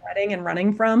thing we're dreading and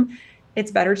running from,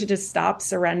 it's better to just stop,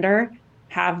 surrender,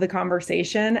 have the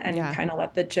conversation, and kind of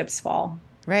let the chips fall.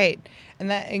 Right.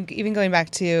 And even going back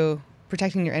to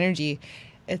protecting your energy,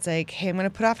 it's like, hey, I'm going to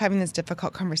put off having this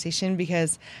difficult conversation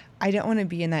because I don't want to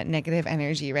be in that negative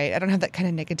energy, right? I don't have that kind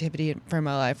of negativity for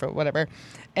my life or whatever.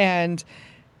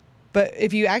 But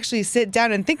if you actually sit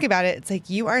down and think about it, it's like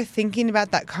you are thinking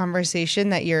about that conversation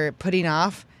that you're putting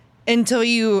off until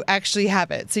you actually have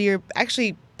it. So you're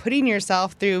actually putting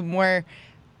yourself through more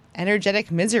energetic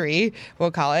misery,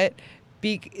 we'll call it.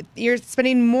 You're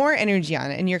spending more energy on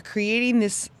it, and you're creating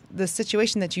this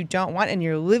situation that you don't want, and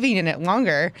you're living in it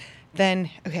longer than,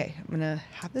 okay, I'm going to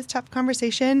have this tough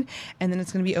conversation, and then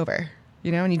it's going to be over,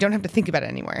 and you don't have to think about it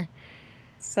anymore.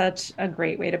 Such a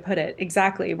great way to put it.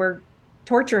 Exactly. We're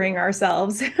torturing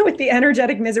ourselves with the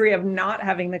energetic misery of not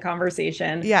having the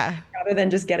conversation, rather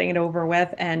than just getting it over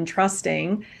with and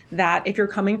trusting that if you're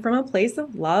coming from a place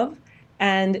of love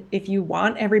and if you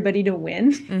want everybody to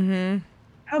win,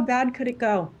 how bad could it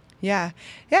go? Yeah.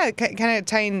 Kind of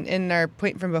tying in our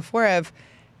point from before of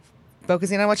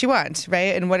focusing on what you want,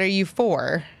 right? And what are you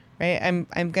for, right? I'm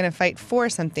going to fight for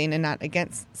something and not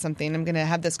against something. I'm going to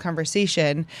have this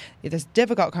conversation, this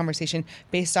difficult conversation,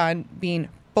 based on being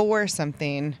for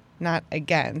something, not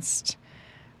against.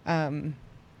 I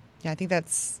think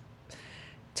that's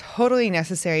totally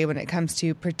necessary when it comes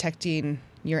to protecting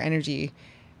your energy,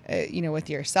 with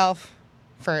yourself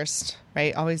first,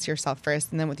 right? Always yourself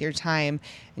first, and then with your time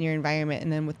and your environment,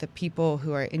 and then with the people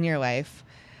who are in your life.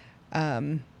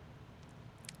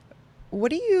 What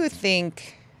do you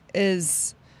think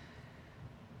is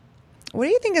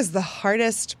the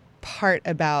hardest part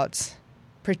about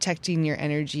protecting your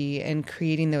energy and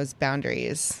creating those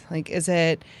boundaries? Like, is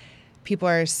it people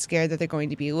are scared that they're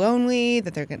going to be lonely,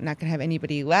 that they're not going to have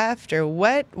anybody left, or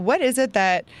what is it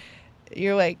that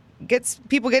you're like,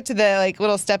 people get to the like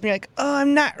little step and you're like, oh,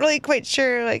 I'm not really quite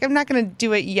sure. Like, I'm not going to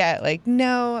do it yet. Like,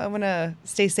 no, I want to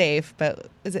stay safe. But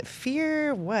is it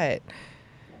fear? What?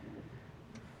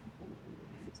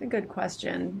 It's a good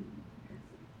question.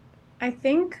 I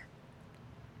think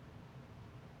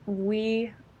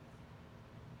we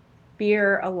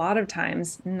fear a lot of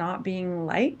times not being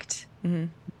liked,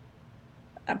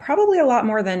 probably a lot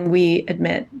more than we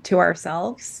admit to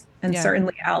ourselves, and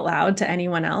certainly out loud to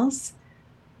anyone else.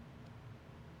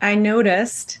 I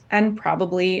noticed, and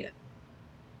probably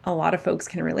a lot of folks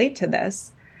can relate to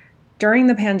this, during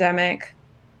the pandemic,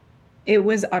 it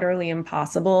was utterly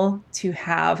impossible to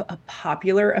have a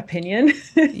popular opinion.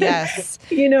 Yes,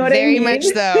 You know what I very mean? much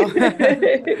so.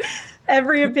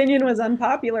 Every opinion was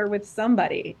unpopular with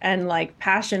somebody, and like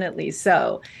passionately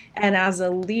so. And as a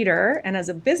leader and as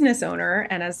a business owner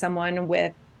and as someone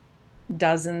with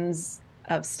dozens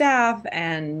of staff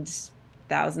and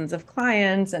thousands of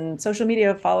clients and social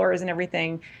media followers and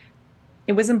everything,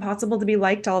 it was impossible to be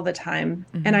liked all the time.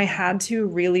 And I had to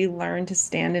really learn to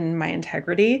stand in my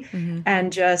integrity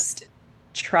and just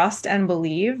trust and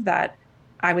believe that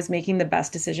I was making the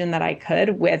best decision that I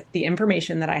could with the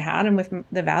information that I had and with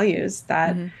the values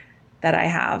that I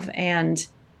have. And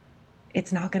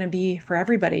it's not going to be for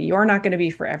everybody. You're not going to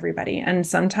be for everybody. And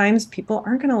sometimes people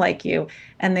aren't going to like you,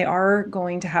 and they are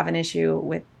going to have an issue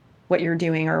with what you're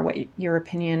doing or what your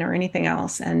opinion or anything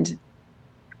else. And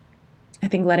I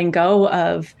think letting go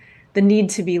of the need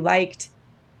to be liked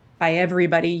by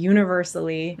everybody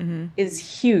universally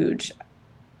is huge.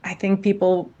 I think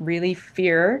people really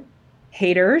fear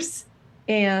haters,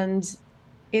 and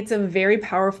it's a very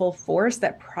powerful force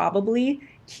that probably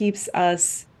keeps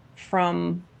us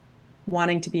from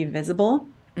wanting to be visible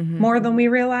more than we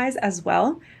realize as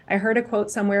well. I heard a quote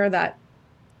somewhere that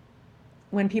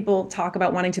when people talk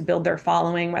about wanting to build their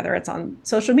following, whether it's on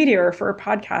social media or for a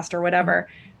podcast or whatever,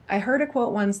 I heard a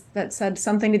quote once that said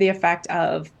something to the effect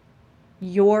of,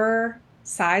 your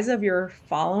size of your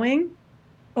following,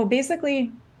 well,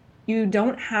 basically, you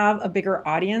don't have a bigger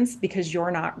audience because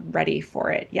you're not ready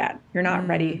for it yet. You're not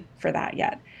ready for that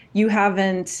yet. You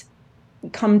haven't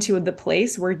come to the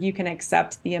place where you can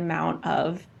accept the amount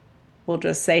of, we'll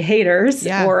just say, haters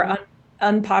or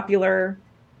unpopular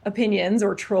opinions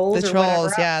or trolls. The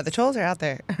trolls, the trolls are out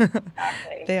there.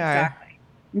 Exactly. They are. Exactly.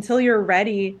 Until you're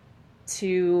ready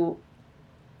to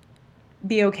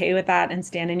be okay with that and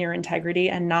stand in your integrity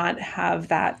and not have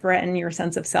that threaten your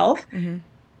sense of self,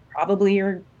 probably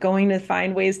you're going to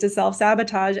find ways to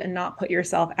self-sabotage and not put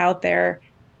yourself out there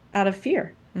out of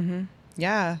fear.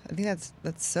 Yeah, I think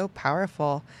that's so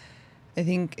powerful. I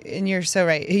think, and you're so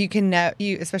right. You can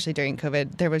you especially during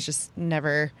COVID, there was just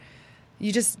never.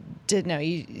 You just didn't know.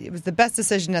 It was the best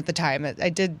decision at the time.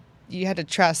 You had to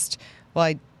trust. Well,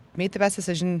 I made the best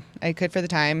decision I could for the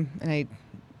time, and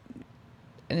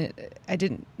I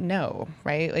didn't know,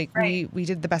 right? Like we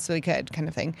did the best we could, kind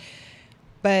of thing.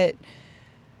 But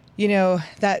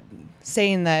that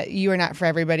saying that you are not for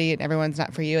everybody and everyone's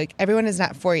not for you. Like, everyone is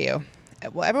not for you.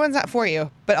 Well, everyone's not for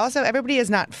you, but also everybody is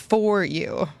not for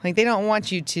you. Like, they don't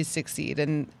want you to succeed.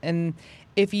 And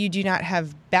if you do not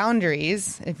have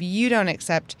boundaries, if you don't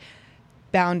accept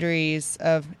boundaries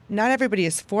of not everybody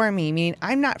is for me, meaning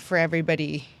I'm not for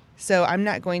everybody, so I'm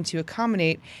not going to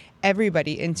accommodate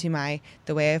everybody into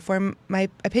the way I form my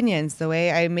opinions, the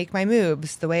way I make my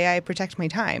moves, the way I protect my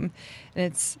time. And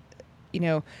it's,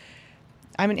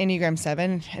 I'm an Enneagram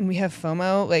 7 and we have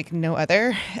FOMO like no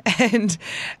other. And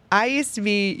I used to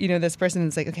be, this person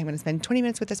that's like, okay, I'm going to spend 20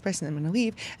 minutes with this person. I'm going to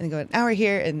leave and then go an hour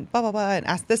here and blah, blah, blah, and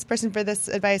ask this person for this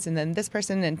advice and then this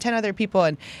person and 10 other people.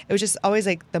 And it was just always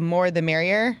like the more the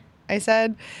merrier, I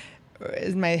said,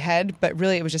 in my head. But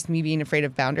really it was just me being afraid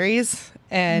of boundaries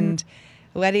and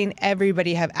letting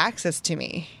everybody have access to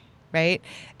me, right?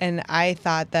 And I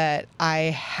thought that I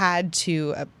had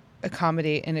to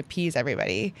accommodate and appease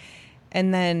everybody.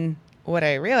 And then what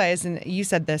I realized, and you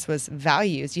said this, was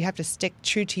values. You have to stick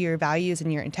true to your values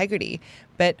and your integrity.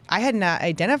 But I had not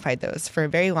identified those for a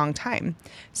very long time.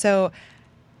 So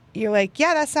you're like,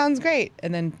 yeah, that sounds great.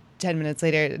 And then 10 minutes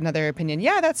later, another opinion.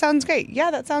 Yeah, that sounds great.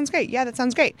 Yeah, that sounds great. Yeah, that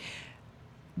sounds great.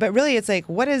 But really, it's like,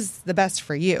 what is the best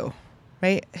for you,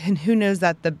 right? And who knows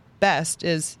that the best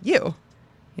is you,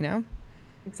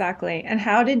 Exactly. And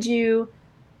how did you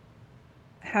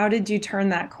turn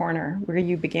that corner where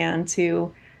you began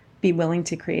to be willing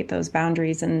to create those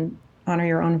boundaries and honor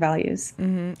your own values?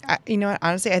 You know what?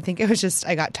 Honestly, I think it was just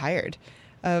I got tired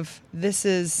of this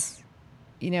is,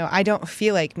 I don't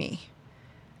feel like me.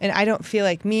 And I don't feel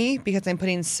like me because I'm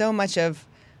putting so much of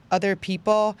other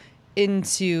people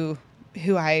into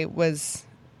who I was,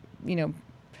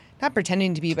 not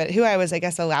pretending to be, but who I was, I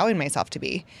guess, allowing myself to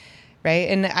be. Right.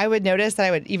 And I would notice that I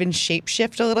would even shape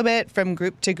shift a little bit from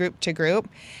group to group to group.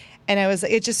 And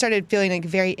it just started feeling like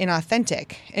very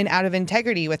inauthentic and out of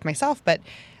integrity with myself. But,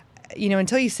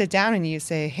 until you sit down and you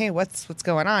say, hey, what's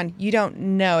going on? You don't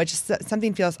know. It just,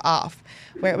 something feels off,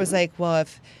 where it was like, well,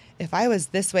 if I was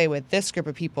this way with this group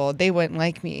of people, they wouldn't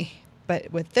like me.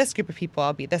 But with this group of people,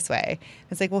 I'll be this way.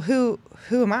 It's like, well, who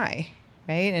am I?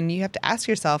 Right. And you have to ask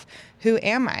yourself, who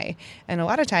am I? And a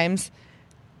lot of times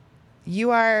you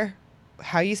are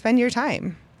how you spend your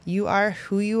time. You are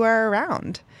who you are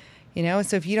around,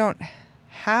 so if you don't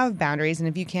have boundaries, and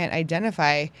if you can't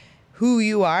identify who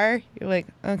you are, you're like,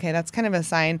 okay, that's kind of a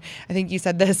sign. I think you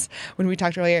said this when we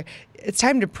talked earlier. It's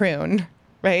time to prune,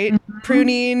 right? Mm-hmm.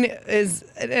 Pruning is,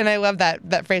 and I love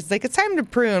that phrase. It's like, it's time to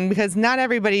prune because not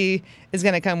everybody is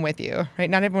going to come with you, right?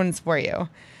 Not everyone's for you.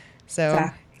 So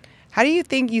exactly. How do you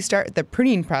think you start the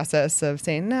pruning process of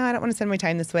saying, no, I don't want to spend my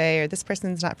time this way, or this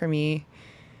person's not for me?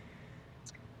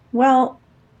 Well,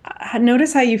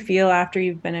 notice how you feel after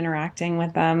you've been interacting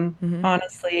with them. Mm-hmm.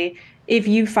 Honestly, if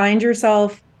you find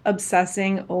yourself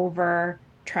obsessing over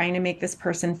trying to make this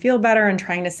person feel better and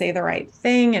trying to say the right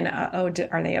thing, and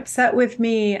are they upset with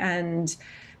me? And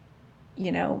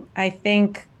I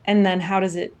think, and then how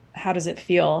does it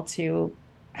feel to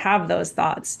have those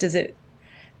thoughts?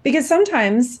 Because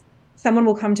sometimes someone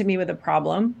will come to me with a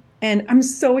problem and I'm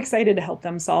so excited to help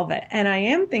them solve it, and I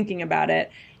am thinking about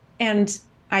it, and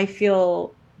I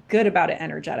feel good about it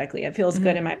energetically. It feels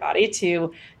good in my body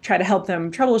to try to help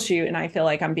them troubleshoot, and I feel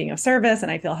like I'm being of service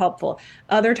and I feel helpful.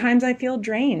 Other times I feel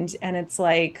drained, and it's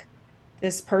like,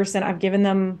 this person, I've given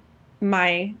them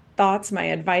my thoughts, my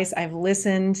advice, I've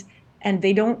listened, and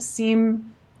they don't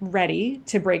seem ready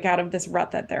to break out of this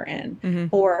rut that they're in,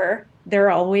 or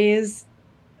they're always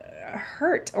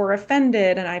hurt or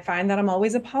offended, and I find that I'm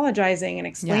always apologizing and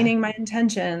explaining my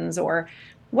intentions or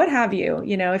what have you.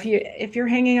 If you're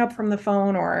hanging up from the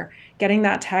phone or getting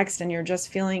that text and you're just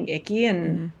feeling icky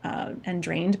and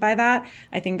drained by that,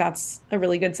 I think that's a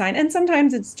really good sign. And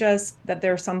sometimes it's just that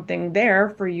there's something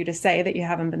there for you to say that you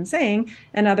haven't been saying,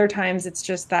 and other times it's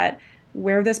just that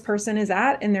where this person is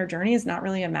at in their journey is not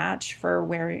really a match for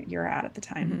where you're at the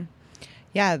time.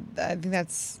 Yeah, I think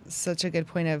that's such a good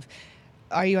point of,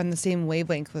 are you on the same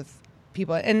wavelength with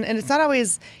people? And it's not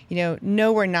always,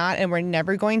 no, we're not, and we're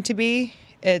never going to be.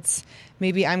 It's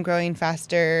maybe I'm growing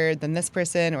faster than this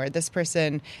person, or this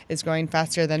person is growing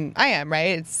faster than I am,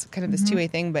 right? It's kind of this two-way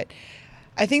thing. But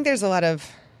I think there's a lot of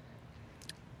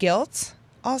guilt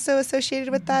also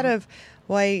associated with that of,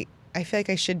 well, I feel like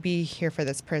I should be here for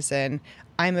this person.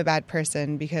 I'm a bad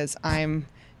person because I'm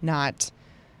not,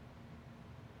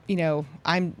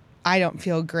 I don't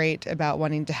feel great about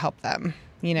wanting to help them,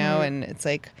 and it's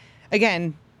like,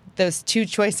 again, those two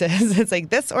choices, it's like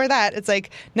this or that. It's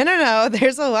like, no,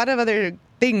 there's a lot of other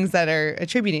things that are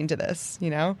attributing to this,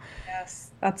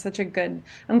 Yes, that's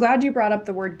I'm glad you brought up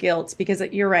the word guilt, because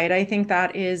you're right. I think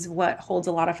that is what holds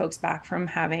a lot of folks back from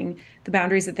having the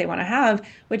boundaries that they want to have,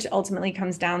 which ultimately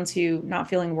comes down to not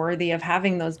feeling worthy of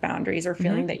having those boundaries, or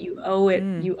feeling that you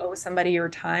owe somebody your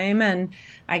time. And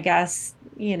I guess,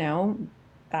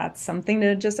 that's something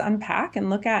to just unpack and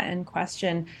look at and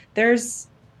question. There's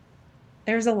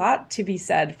a lot to be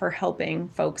said for helping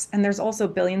folks. And there's also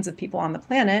billions of people on the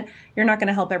planet. You're not going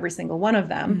to help every single one of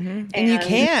them. And you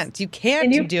can't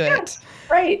do it.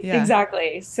 Right. Yeah.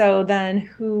 Exactly. So then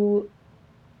who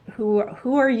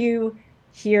are you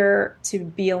here to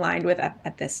be aligned with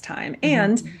at this time?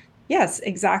 And yes,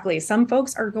 exactly. Some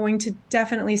folks are going to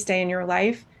definitely stay in your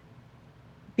life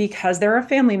because they're a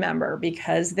family member,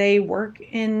 because they work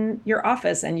in your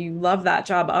office and you love that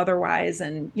job otherwise,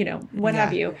 and what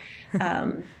have you,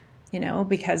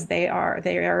 because they are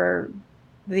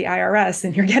the IRS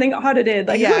and you're getting audited.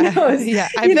 Like, who knows? Yeah,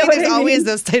 I feel like there's always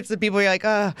those types of people. You're like,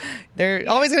 oh, they're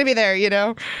always going to be there,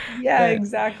 Yeah, but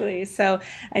exactly. So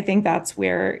I think that's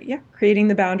where creating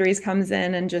the boundaries comes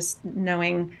in, and just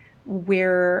knowing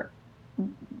where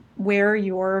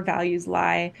your values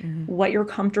lie, what you're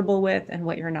comfortable with and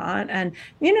what you're not. And,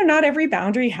 not every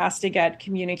boundary has to get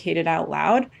communicated out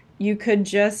loud. You could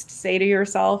just say to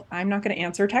yourself, I'm not going to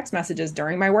answer text messages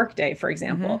during my workday, for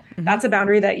example. That's a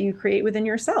boundary that you create within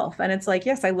yourself. And it's like,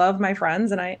 yes, I love my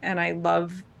friends and I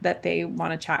love that they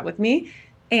want to chat with me.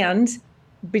 And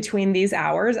between these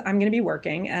hours, I'm going to be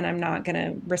working, and I'm not going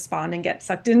to respond and get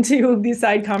sucked into these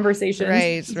side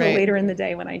conversations until later in the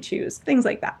day when I choose. Things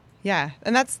like that. Yeah.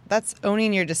 And that's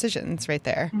owning your decisions right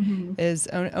there, is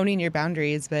owning your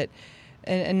boundaries, but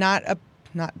not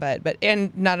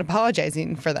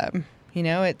apologizing for them.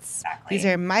 It's these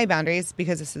are my boundaries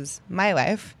because this is my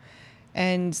life.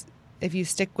 And if you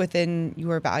stick within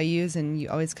your values and you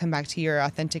always come back to your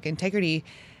authentic integrity,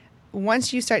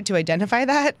 once you start to identify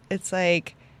that, it's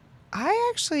like, I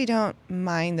actually don't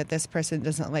mind that this person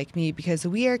doesn't like me because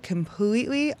we are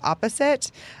completely opposite.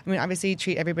 I mean, obviously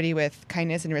treat everybody with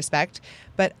kindness and respect,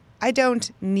 but I don't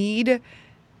need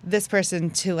this person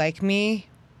to like me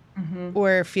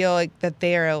or feel like that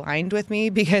they are aligned with me,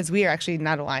 because we are actually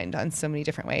not aligned on so many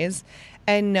different ways.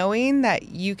 And knowing that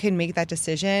you can make that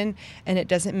decision and it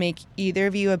doesn't make either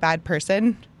of you a bad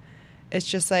person, it's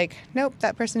just like, nope,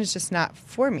 that person is just not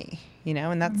for me,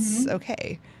 and that's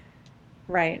okay.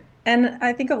 Right. And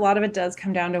I think a lot of it does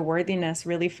come down to worthiness,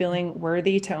 really feeling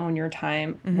worthy to own your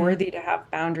time, Mm-hmm. worthy to have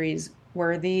boundaries,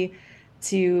 worthy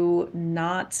to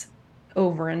not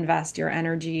overinvest your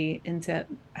energy into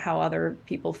how other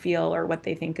people feel or what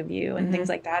they think of you and Mm-hmm. things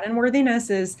like that. And worthiness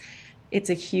is, it's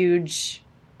a huge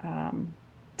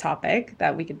topic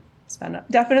that we could spend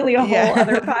definitely a whole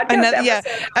other Yeah. podcast Another, yeah.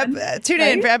 episode on, Tune in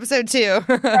right? for episode 2.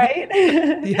 Right.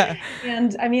 Yeah.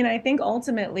 And I mean, I think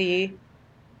ultimately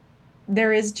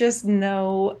there is just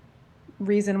no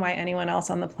reason why anyone else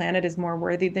on the planet is more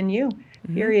worthy than you,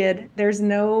 Mm-hmm. period. There's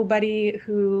nobody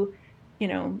who,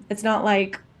 it's not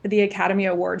like the Academy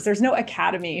Awards. There's no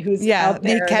academy who's Yeah. out The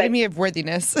there that Academy of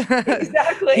Worthiness.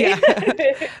 exactly. Yeah.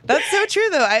 That's so true,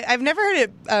 though. I've never heard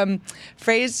it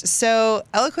phrased so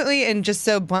eloquently and just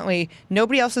so bluntly.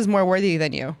 Nobody else is more worthy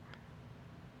than you.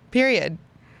 Period.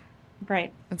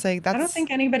 Right. It's like, I don't that's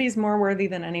think anybody's more worthy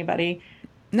than anybody.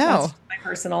 That's no. my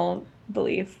personal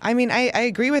belief. I mean, I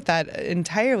agree with that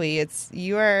entirely. It's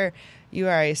you are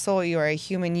a soul, you are a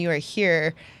human, you are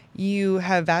here. You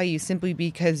have value simply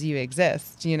because you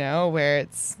exist, where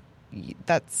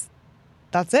that's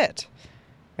that's it.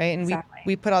 Right? And we Exactly.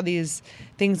 we put all these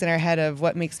things in our head of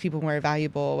what makes people more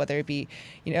valuable, whether it be,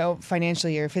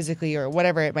 financially or physically or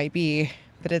whatever it might be,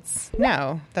 but it's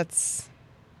no, that's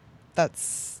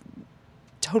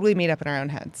totally made up in our own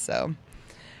heads. So,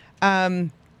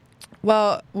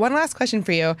 well, one last question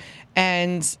for you,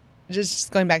 and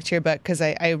just going back to your book, because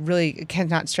I really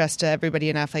cannot stress to everybody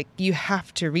enough, like, you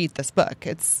have to read this book.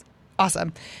 It's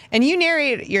awesome. And you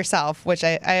narrate yourself, which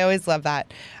I always love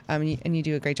that, and you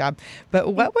do a great job.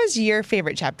 But what was your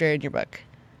favorite chapter in your book?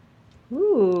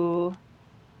 Ooh.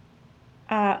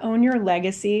 Own Your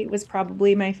Legacy was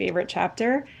probably my favorite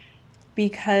chapter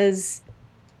because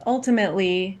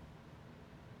ultimately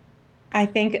I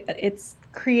think it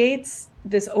creates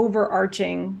this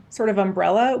overarching sort of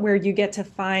umbrella where you get to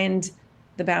find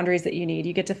the boundaries that you need.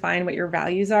 You get to find what your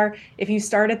values are. If you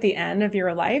start at the end of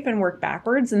your life and work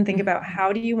backwards and think Mhm. about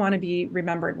how do you want to be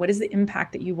remembered? What is the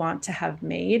impact that you want to have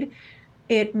made?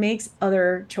 It makes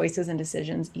other choices and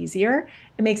decisions easier.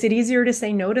 It makes it easier to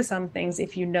say no to some things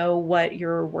if you know what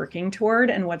you're working toward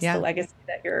and what's the Yeah. legacy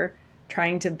that you're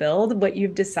trying to build, what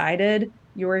you've decided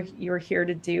you're here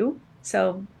to do.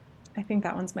 So I think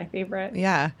that one's my favorite.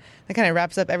 Yeah. That kind of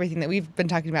wraps up everything that we've been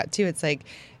talking about too. It's like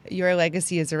your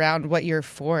legacy is around what you're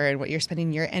for and what you're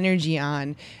spending your energy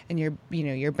on, and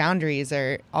your boundaries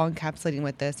are all encapsulating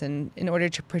with this. And in order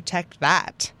to protect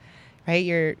that, right?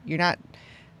 You're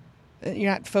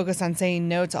not focused on saying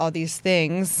no to all these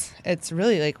things. It's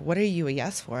really like, what are you a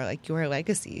yes for? Like, your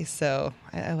legacy. So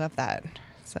I love that.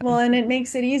 So, Well, and it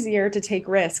makes it easier to take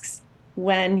risks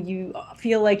when you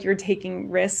feel like you're taking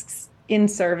risks in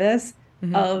service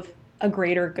mhm. of a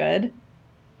greater good.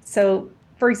 So,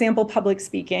 for example, public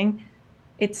speaking,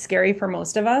 it's scary for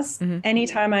most of us. Mhm.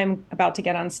 Anytime I'm about to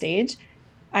get on stage,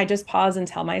 I just pause and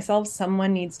tell myself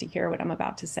someone needs to hear what I'm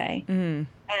about to say. Mhm.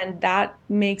 And that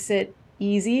makes it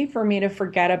easy for me to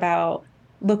forget about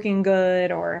looking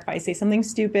good, or if I say something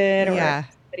stupid, or if Yeah.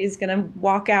 somebody's going to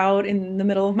walk out in the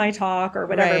middle of my talk or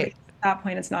whatever, Right. because at that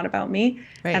point it's not about me.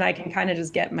 And Right. I can kind of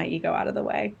just get my ego out of the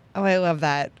way. Oh, I love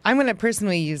that. I'm going to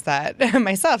personally use that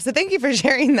myself. So thank you for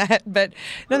sharing that. But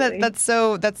no,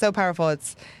 Absolutely. that's so powerful.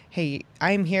 It's, hey,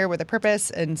 I'm here with a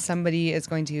purpose, and somebody is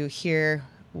going to hear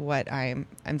what I'm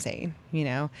saying.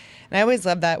 And I always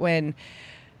love that when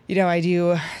I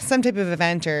do some type of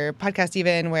event or podcast,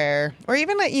 even or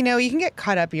even like, you can get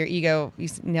caught up, your ego, you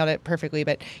nailed it perfectly,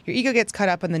 but your ego gets caught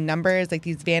up on the numbers, like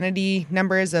these vanity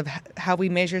numbers of how we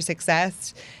measure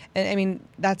success. And I mean,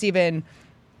 that's even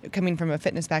coming from a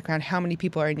fitness background, how many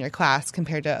people are in your class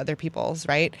compared to other people's,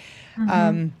 right?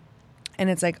 Mm-hmm. And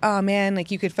it's like, oh man,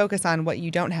 like, you could focus on what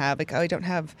you don't have. Like, oh, I don't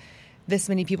have this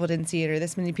many people didn't see it, or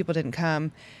this many people didn't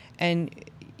come. And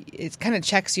it kind of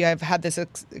checks you. I've had this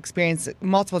experience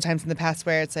multiple times in the past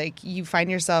where it's like you find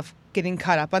yourself getting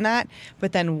caught up on that,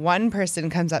 but then one person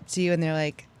comes up to you and they're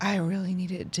like, I really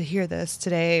needed to hear this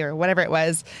today, or whatever it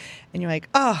was. And you're like,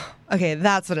 oh, okay,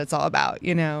 that's what it's all about,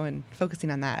 and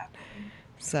focusing on that.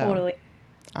 So Totally.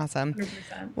 awesome.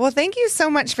 100%. Well, thank you so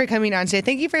much for coming on today.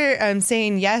 Thank you for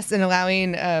saying yes and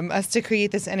allowing us to create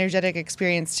this energetic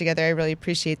experience together. I really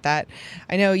appreciate that.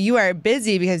 I know you are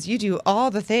busy because you do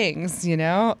all the things,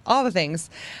 all the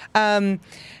things.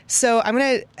 So I'm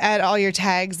going to add all your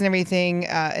tags and everything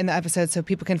in the episode so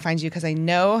people can find you, because I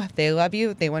know they love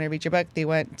you. They want to read your book. They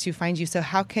want to find you. So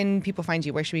how can people find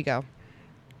you? Where should we go?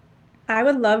 I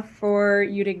would love for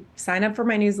you to sign up for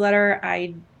my newsletter.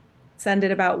 send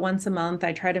it about once a month.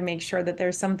 I try to make sure that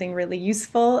there's something really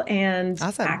useful and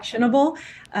actionable.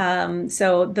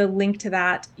 So the link to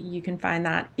that, you can find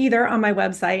that either on my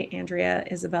website,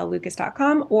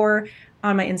 AndreaIsabelleLucas.com, or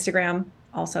on my Instagram,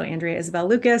 also Andrea Isabelle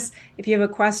Lucas. If you have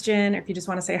a question, or if you just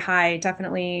want to say hi,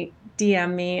 definitely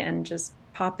DM me and just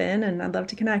pop in, and I'd love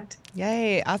to connect.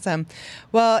 Yay. Awesome.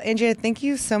 Well, Andrea, thank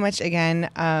you so much again.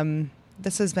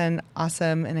 This has been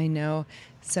awesome. And I know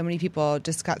so many people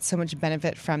just got so much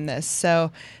benefit from this.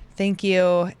 So thank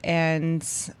you. And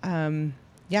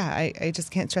I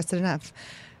just can't stress it enough.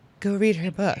 Go read her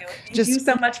book. Thank you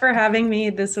so much for having me.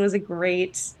 This was a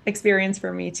great experience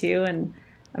for me too. And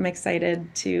I'm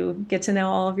excited to get to know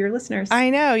all of your listeners. I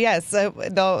know, yes. So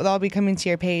they'll all be coming to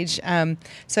your page.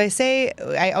 So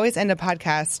I always end a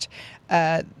podcast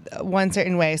one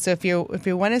certain way. So if you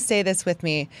want to say this with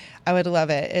me, I would love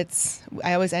it.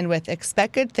 I always end with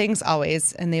expect good things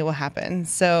always, and they will happen.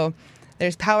 So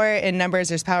there's power in numbers,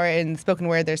 there's power in spoken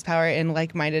word, there's power in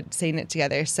like-minded saying it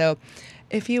together. So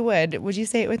if you would you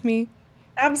say it with me?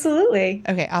 Absolutely.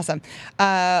 Okay, awesome.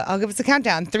 I'll give us a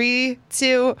countdown. 3,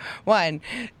 2, 1.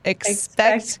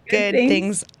 Expect good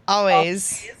things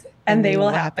always, and they will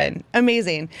happen.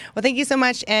 Amazing. Well, thank you so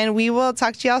much, and we will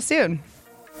talk to y'all soon.